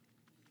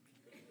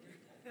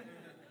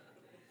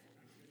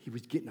 He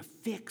was getting a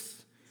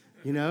fix,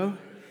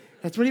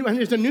 That's what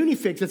there's a noonie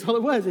fix, that's all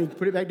it was, and he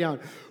put it back down.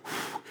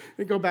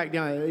 And go back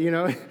down,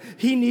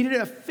 He needed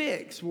a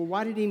fix. Well,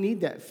 why did he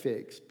need that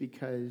fix?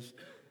 Because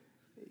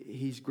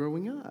he's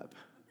growing up.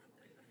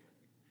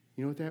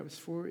 You know what that was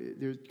for?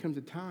 There comes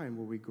a time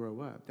where we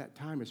grow up. That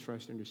time is for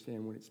us to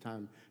understand when it's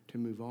time to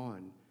move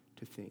on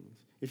to things.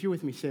 If you're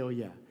with me, say, oh,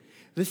 yeah.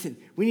 Listen,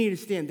 we need to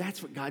understand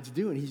that's what God's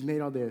doing. He's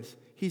made all this.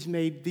 He's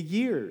made the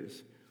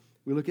years.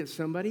 We look at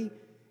somebody.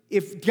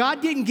 If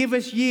God didn't give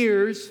us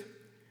years,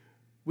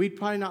 we'd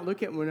probably not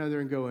look at one another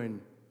and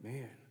going,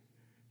 man,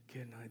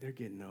 they're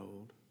getting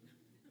old.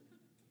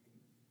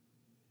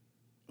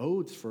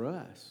 Old's for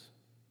us,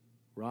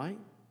 right?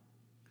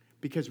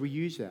 Because we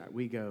use that.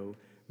 We go,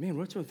 man,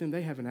 what's with them?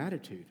 They have an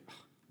attitude. Oh,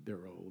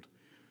 they're old.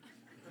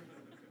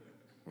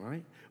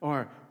 Right?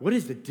 Or, what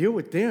is the deal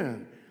with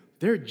them?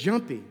 They're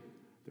jumpy.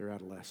 They're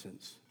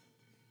adolescents.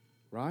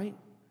 Right?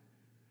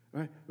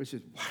 Right? Which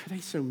is, why are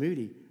they so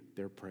moody?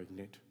 They're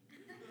pregnant.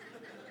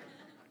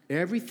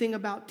 Everything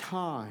about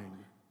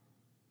time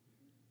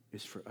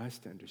is for us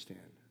to understand,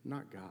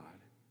 not God.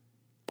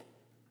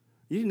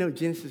 You didn't know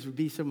Genesis would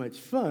be so much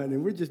fun,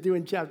 and we're just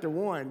doing chapter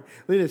 1.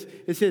 Look at this.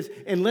 It says,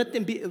 and let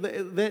them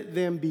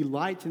be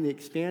lights in the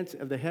expanse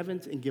of the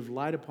heavens and give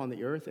light upon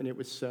the earth, and it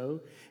was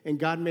so. And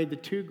God made the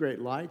 2 great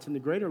lights, and the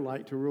greater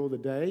light to rule the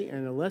day,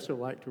 and a lesser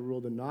light to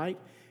rule the night,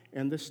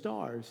 and the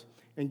stars.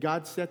 And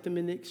God set them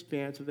in the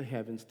expanse of the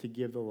heavens to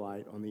give the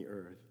light on the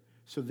earth.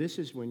 So this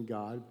is when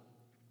God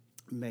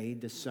made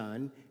the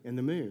sun and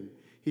the moon.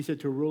 He said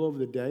to rule over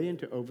the day and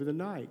to over the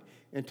night,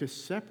 and to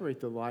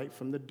separate the light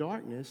from the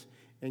darkness.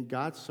 And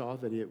God saw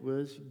that it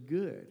was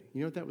good.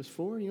 You know what that was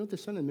for? You know what the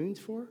sun and the moon's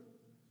for?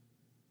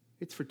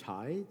 It's for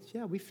tides.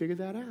 Yeah, we figured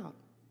that out.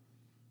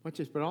 Watch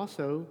this. But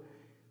also,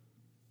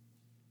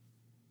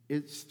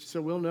 it's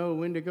so we'll know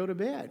when to go to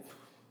bed.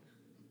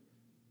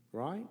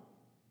 Right?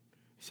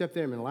 Except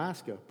them in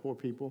Alaska, poor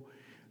people.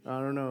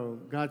 I don't know.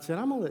 God said,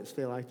 I'm going to let it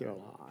stay like that a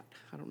lot.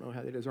 I don't know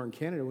how that is. Or in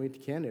Canada, we went to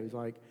Canada. It was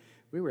like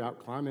we were out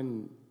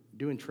climbing,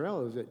 doing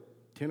trails at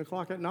 10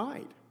 o'clock at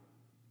night.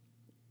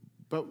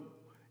 But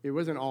it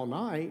wasn't all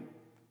night,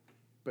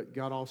 but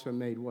God also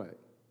made what?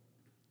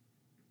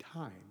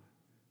 Time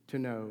to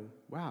know,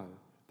 wow,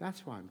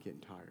 that's why I'm getting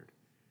tired,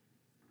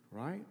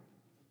 right?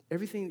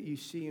 Everything that you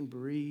see and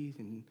breathe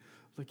and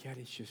look at,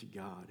 it's just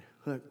God.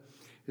 Look,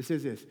 it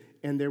says this,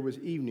 and there was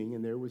evening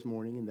and there was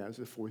morning, and that was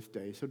the 4th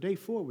day. So day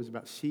 4 was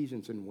about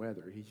seasons and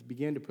weather. He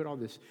began to put all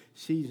this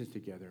seasons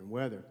together and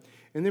weather.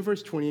 And then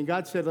verse 20, and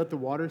God said, let the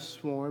waters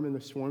swarm and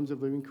the swarms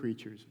of living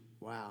creatures.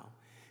 Wow.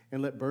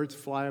 And let birds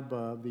fly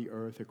above the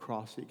earth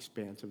across the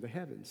expanse of the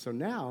heavens. So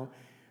now,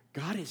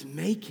 God is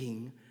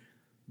making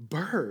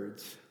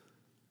birds.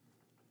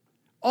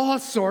 All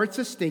sorts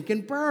of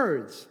stinking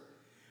birds.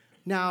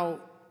 Now,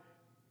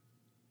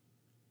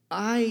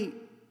 I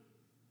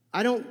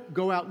don't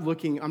go out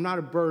looking. I'm not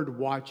a bird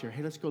watcher.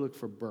 Hey, let's go look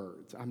for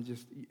birds.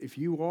 If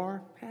you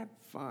are, have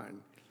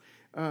fun.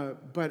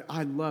 But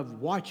I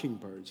love watching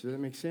birds. Does that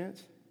make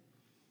sense?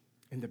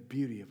 And the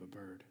beauty of a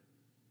bird,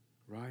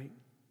 right?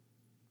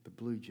 The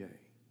blue jay,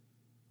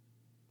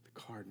 the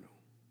cardinal,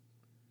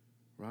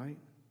 right?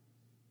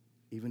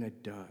 Even a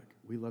duck.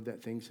 We love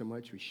that thing so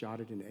much, we shot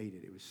it and ate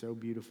it. It was so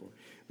beautiful.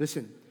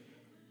 Listen,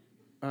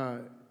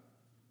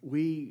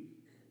 we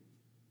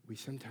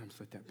sometimes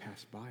let that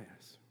pass by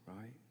us,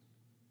 right?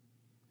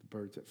 The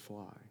birds that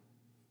fly.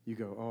 You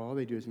go, oh, all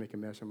they do is make a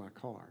mess of my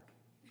car.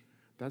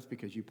 That's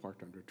because you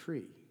parked under a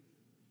tree.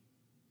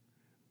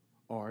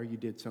 Or you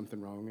did something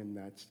wrong, and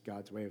that's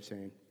God's way of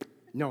saying,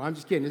 no, I'm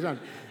just kidding. It's not.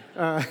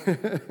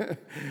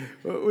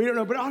 We don't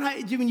know. But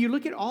when you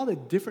look at all the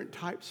different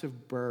types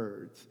of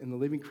birds and the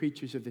living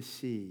creatures of the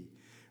sea,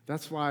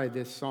 that's why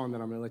this song that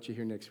I'm going to let you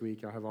hear next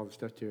week, I'll have all the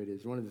stuff to it,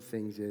 is one of the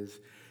things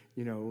is,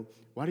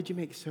 why did you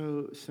make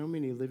so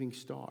many living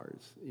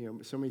stars?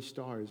 So many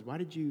stars. Why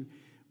did you,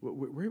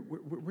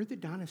 where'd the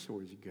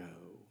dinosaurs go?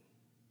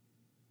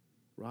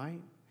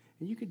 Right?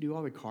 And you can do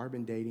all the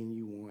carbon dating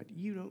you want.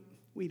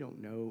 We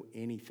don't know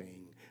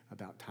anything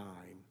about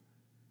time.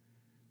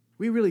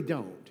 We really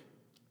don't.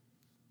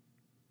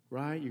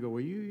 Right? You go,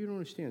 well, you don't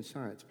understand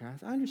science,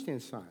 Pastor. I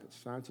understand science.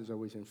 Science is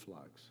always in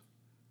flux.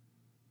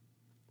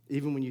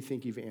 Even when you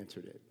think you've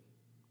answered it.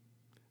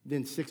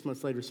 Then 6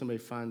 months later, somebody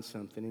finds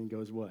something and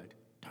goes, what?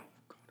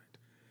 Doggone it.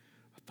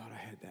 I thought I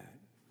had that.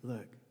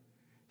 Look.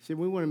 See,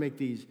 we want to make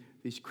these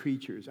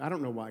creatures. I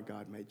don't know why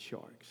God made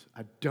sharks.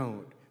 I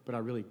don't, but I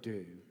really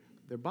do.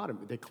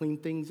 They clean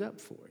things up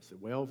for us. The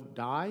whale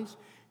dies,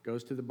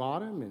 goes to the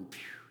bottom, and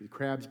the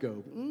crabs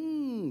go,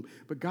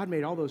 But God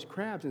made all those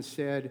crabs and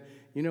said,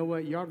 you know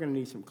what, y'all going to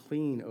need some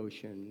clean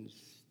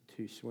oceans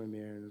to swim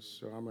in,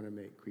 so I'm going to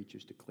make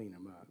creatures to clean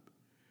them up.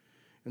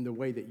 And the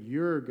way that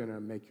you're going to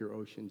make your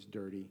oceans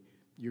dirty,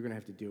 you're going to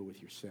have to deal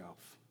with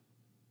yourself.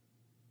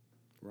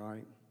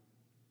 Right?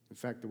 In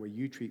fact, the way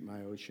you treat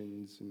my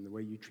oceans and the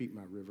way you treat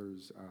my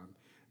rivers,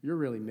 you're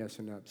really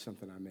messing up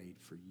something I made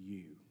for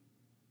you.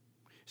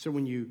 So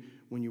when you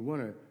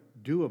want to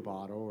do a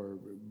bottle or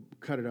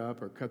cut it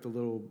up or cut the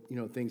little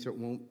things that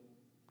won't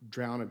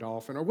drown a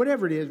dolphin or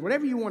whatever it is,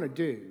 whatever you want to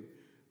do,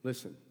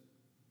 listen,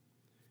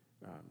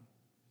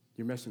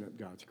 you're messing up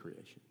God's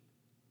creation,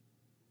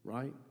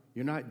 right?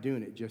 You're not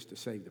doing it just to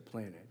save the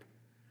planet.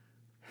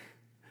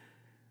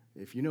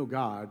 If you know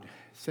God,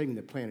 saving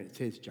the planet is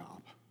his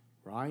job,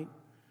 right?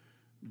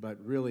 But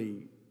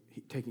really,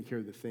 taking care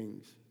of the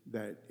things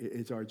that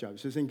is our job. It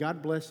says, and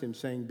God blessed him,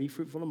 saying, be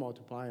fruitful and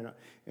multiply,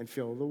 and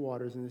fill the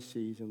waters and the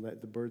seas, and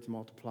let the birds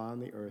multiply on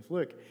the earth.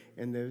 Look,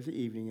 and there was the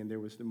evening, and there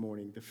was the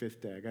morning, the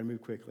fifth day. I got to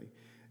move quickly.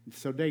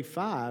 So day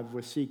 5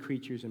 was sea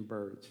creatures and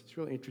birds. It's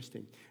really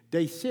interesting.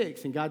 Day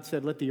 6, and God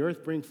said, let the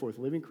earth bring forth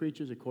living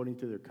creatures according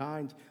to their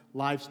kinds,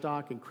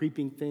 livestock and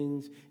creeping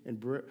things,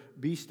 and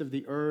beasts of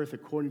the earth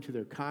according to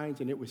their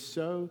kinds. And it was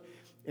so.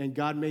 And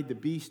God made the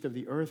beasts of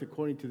the earth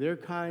according to their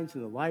kinds,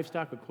 and the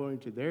livestock according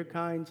to their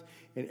kinds,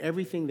 and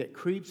everything that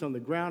creeps on the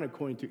ground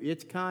according to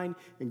its kind.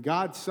 And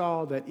God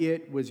saw that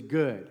it was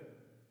good.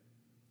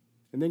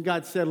 And then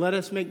God said, let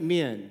us make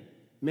man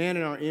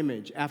in our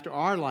image, after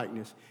our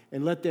likeness,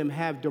 and let them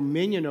have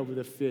dominion over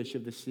the fish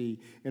of the sea,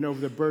 and over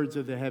the birds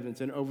of the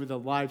heavens, and over the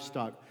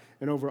livestock,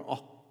 and over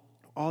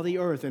all the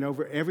earth, and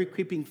over every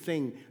creeping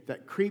thing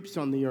that creeps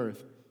on the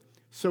earth.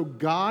 So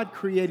God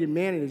created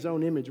man in his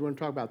own image. We're going to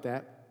talk about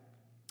that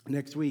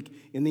next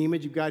week. In the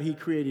image of God, he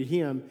created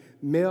him.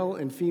 Male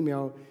and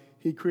female,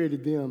 he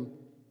created them.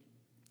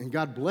 And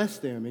God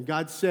blessed them. And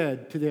God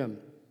said to them,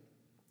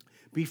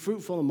 be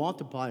fruitful and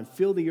multiply and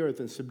fill the earth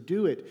and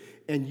subdue it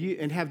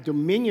and have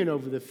dominion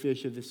over the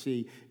fish of the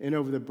sea and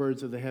over the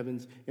birds of the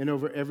heavens and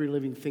over every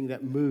living thing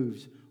that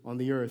moves on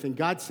the earth. And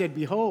God said,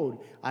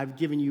 behold, I've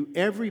given you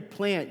every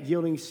plant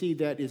yielding seed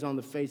that is on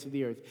the face of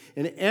the earth,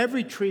 and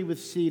every tree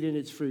with seed in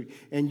its fruit,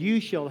 and you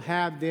shall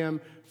have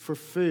them for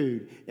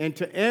food. And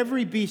to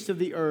every beast of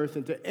the earth,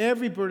 and to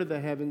every bird of the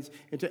heavens,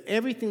 and to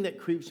everything that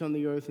creeps on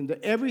the earth, and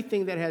to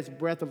everything that has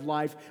breath of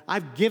life,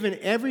 I've given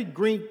every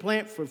green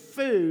plant for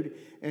food,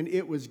 and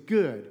it was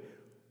good.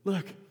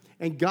 Look,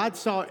 and God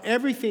saw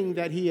everything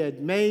that he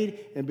had made,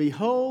 and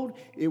behold,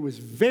 it was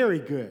very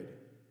good.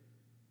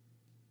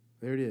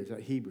 There it is, that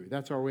Hebrew.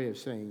 That's our way of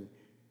saying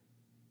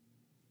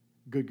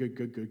good, good,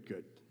 good, good,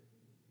 good.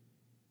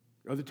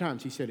 Other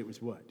times he said it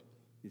was what?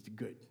 It's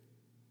good.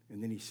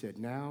 And then he said,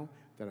 now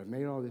that I've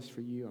made all this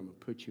for you, I'm going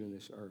to put you in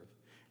this earth.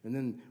 And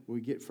then when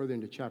we get further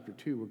into chapter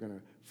 2, we're going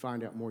to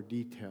find out more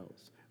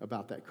details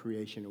about that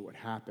creation and what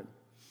happened.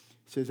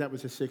 It says that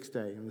was the 6th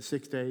day. On the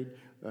 6th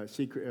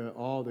day,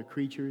 all the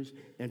creatures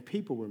and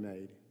people were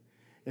made.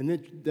 And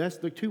then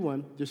that's look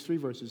 2:1, just 3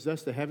 verses.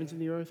 Thus the heavens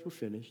and the earth were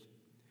finished,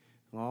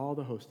 all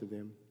the host of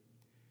them.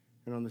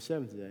 And on the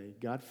 7th day,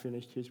 God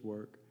finished his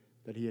work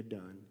that he had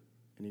done,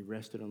 and he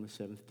rested on the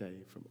 7th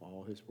day from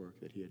all his work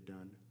that he had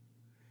done.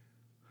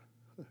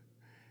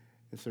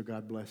 And so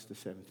God blessed the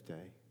 7th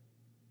day,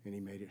 and he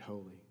made it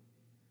holy.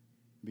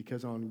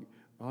 Because on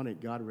On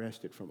it, God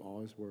rested from all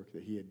his work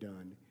that he had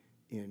done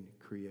in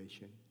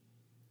creation.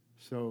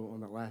 So on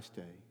the last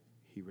day,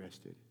 he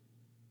rested.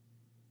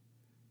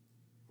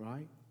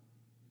 Right?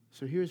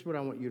 So here's what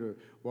I want you to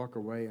walk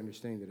away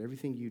understanding, that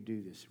everything you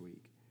do this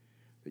week,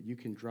 that you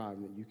can drive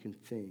and that you can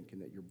think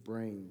and that your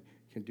brain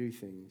can do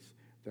things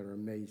that are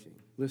amazing.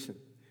 Listen,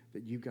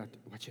 that you've got,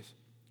 watch this,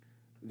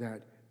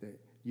 that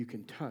you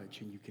can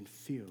touch and you can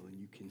feel and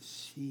you can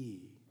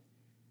see,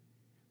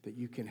 that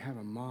you can have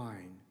a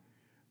mind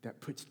that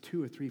puts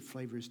 2 or 3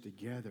 flavors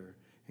together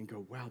and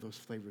go, wow, those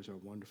flavors are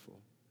wonderful.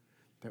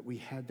 That we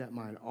had that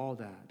mind, all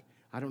that.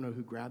 I don't know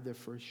who grabbed their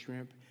first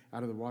shrimp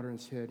out of the water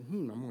and said,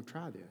 I'm going to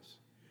try this.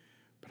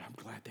 But I'm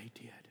glad they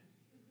did.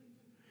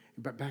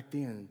 But back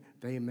then,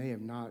 they may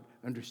have not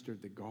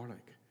understood the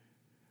garlic.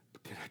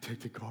 But then I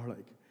take the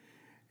garlic,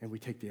 and we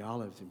take the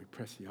olives, and we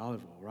press the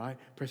olive oil, right?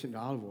 Press it into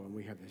olive oil, and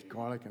we have this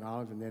garlic and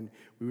olive, and then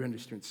we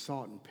understand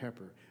salt and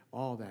pepper,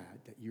 all that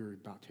you're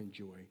about to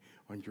enjoy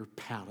on your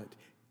palate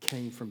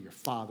came from your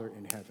Father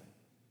in heaven,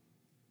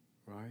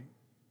 right?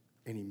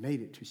 And he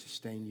made it to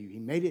sustain you. He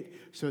made it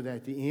so that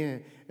at the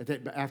end,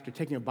 after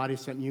taking a bite of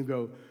something, you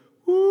go,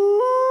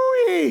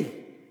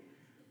 woo-wee!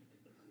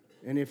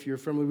 And if you're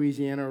from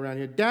Louisiana around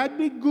here, that'd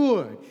be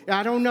good.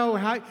 I don't know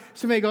how.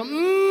 Somebody go,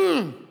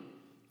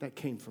 that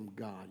came from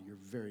God, your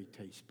very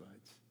taste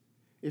buds.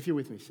 If you're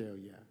with me, say, oh,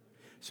 yeah.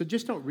 So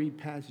just don't read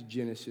past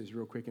Genesis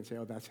real quick and say,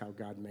 oh, that's how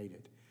God made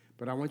it.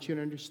 But I want you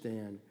to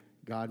understand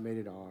God made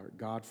it all.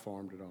 God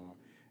formed it all.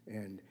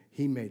 And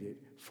he made it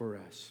for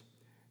us.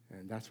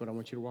 And that's what I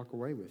want you to walk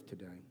away with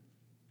today.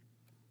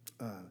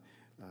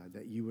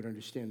 That you would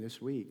understand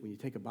this week, when you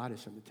take a bite of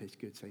something that tastes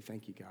good, say,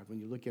 thank you, God. When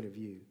you look at a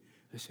view,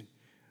 listen,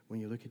 when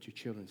you look at your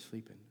children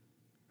sleeping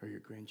or your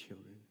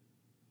grandchildren,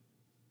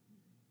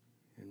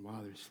 and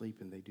while they're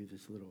sleeping, they do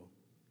this little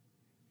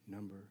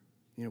number,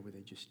 where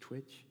they just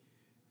twitch,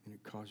 and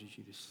it causes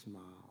you to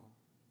smile.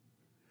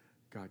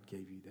 God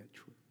gave you that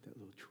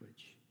little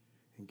twitch,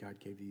 and God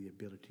gave you the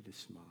ability to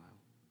smile.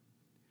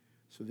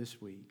 So this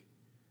week,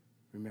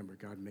 remember,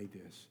 God made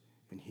this,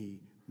 and he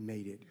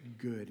made it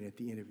good. And at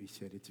the end of it, he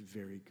said, it's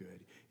very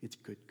good. It's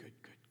good, good,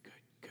 good, good,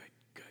 good,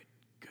 good,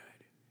 good.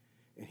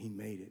 And he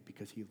made it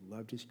because he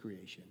loved his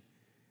creation,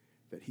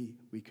 that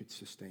we could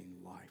sustain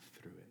life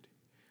through it.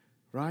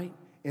 Right?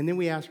 And then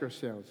we ask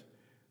ourselves,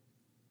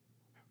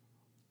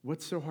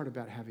 what's so hard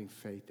about having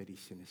faith that he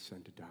sent his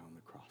son to die on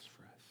the cross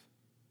for us?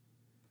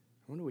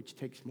 I wonder which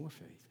takes more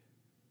faith.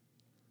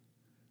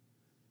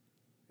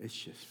 It's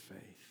just faith.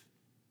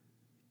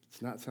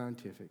 It's not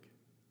scientific.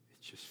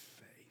 It's just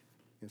faith.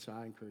 And so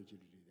I encourage you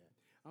to do that.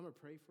 I'm going to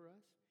pray for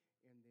us.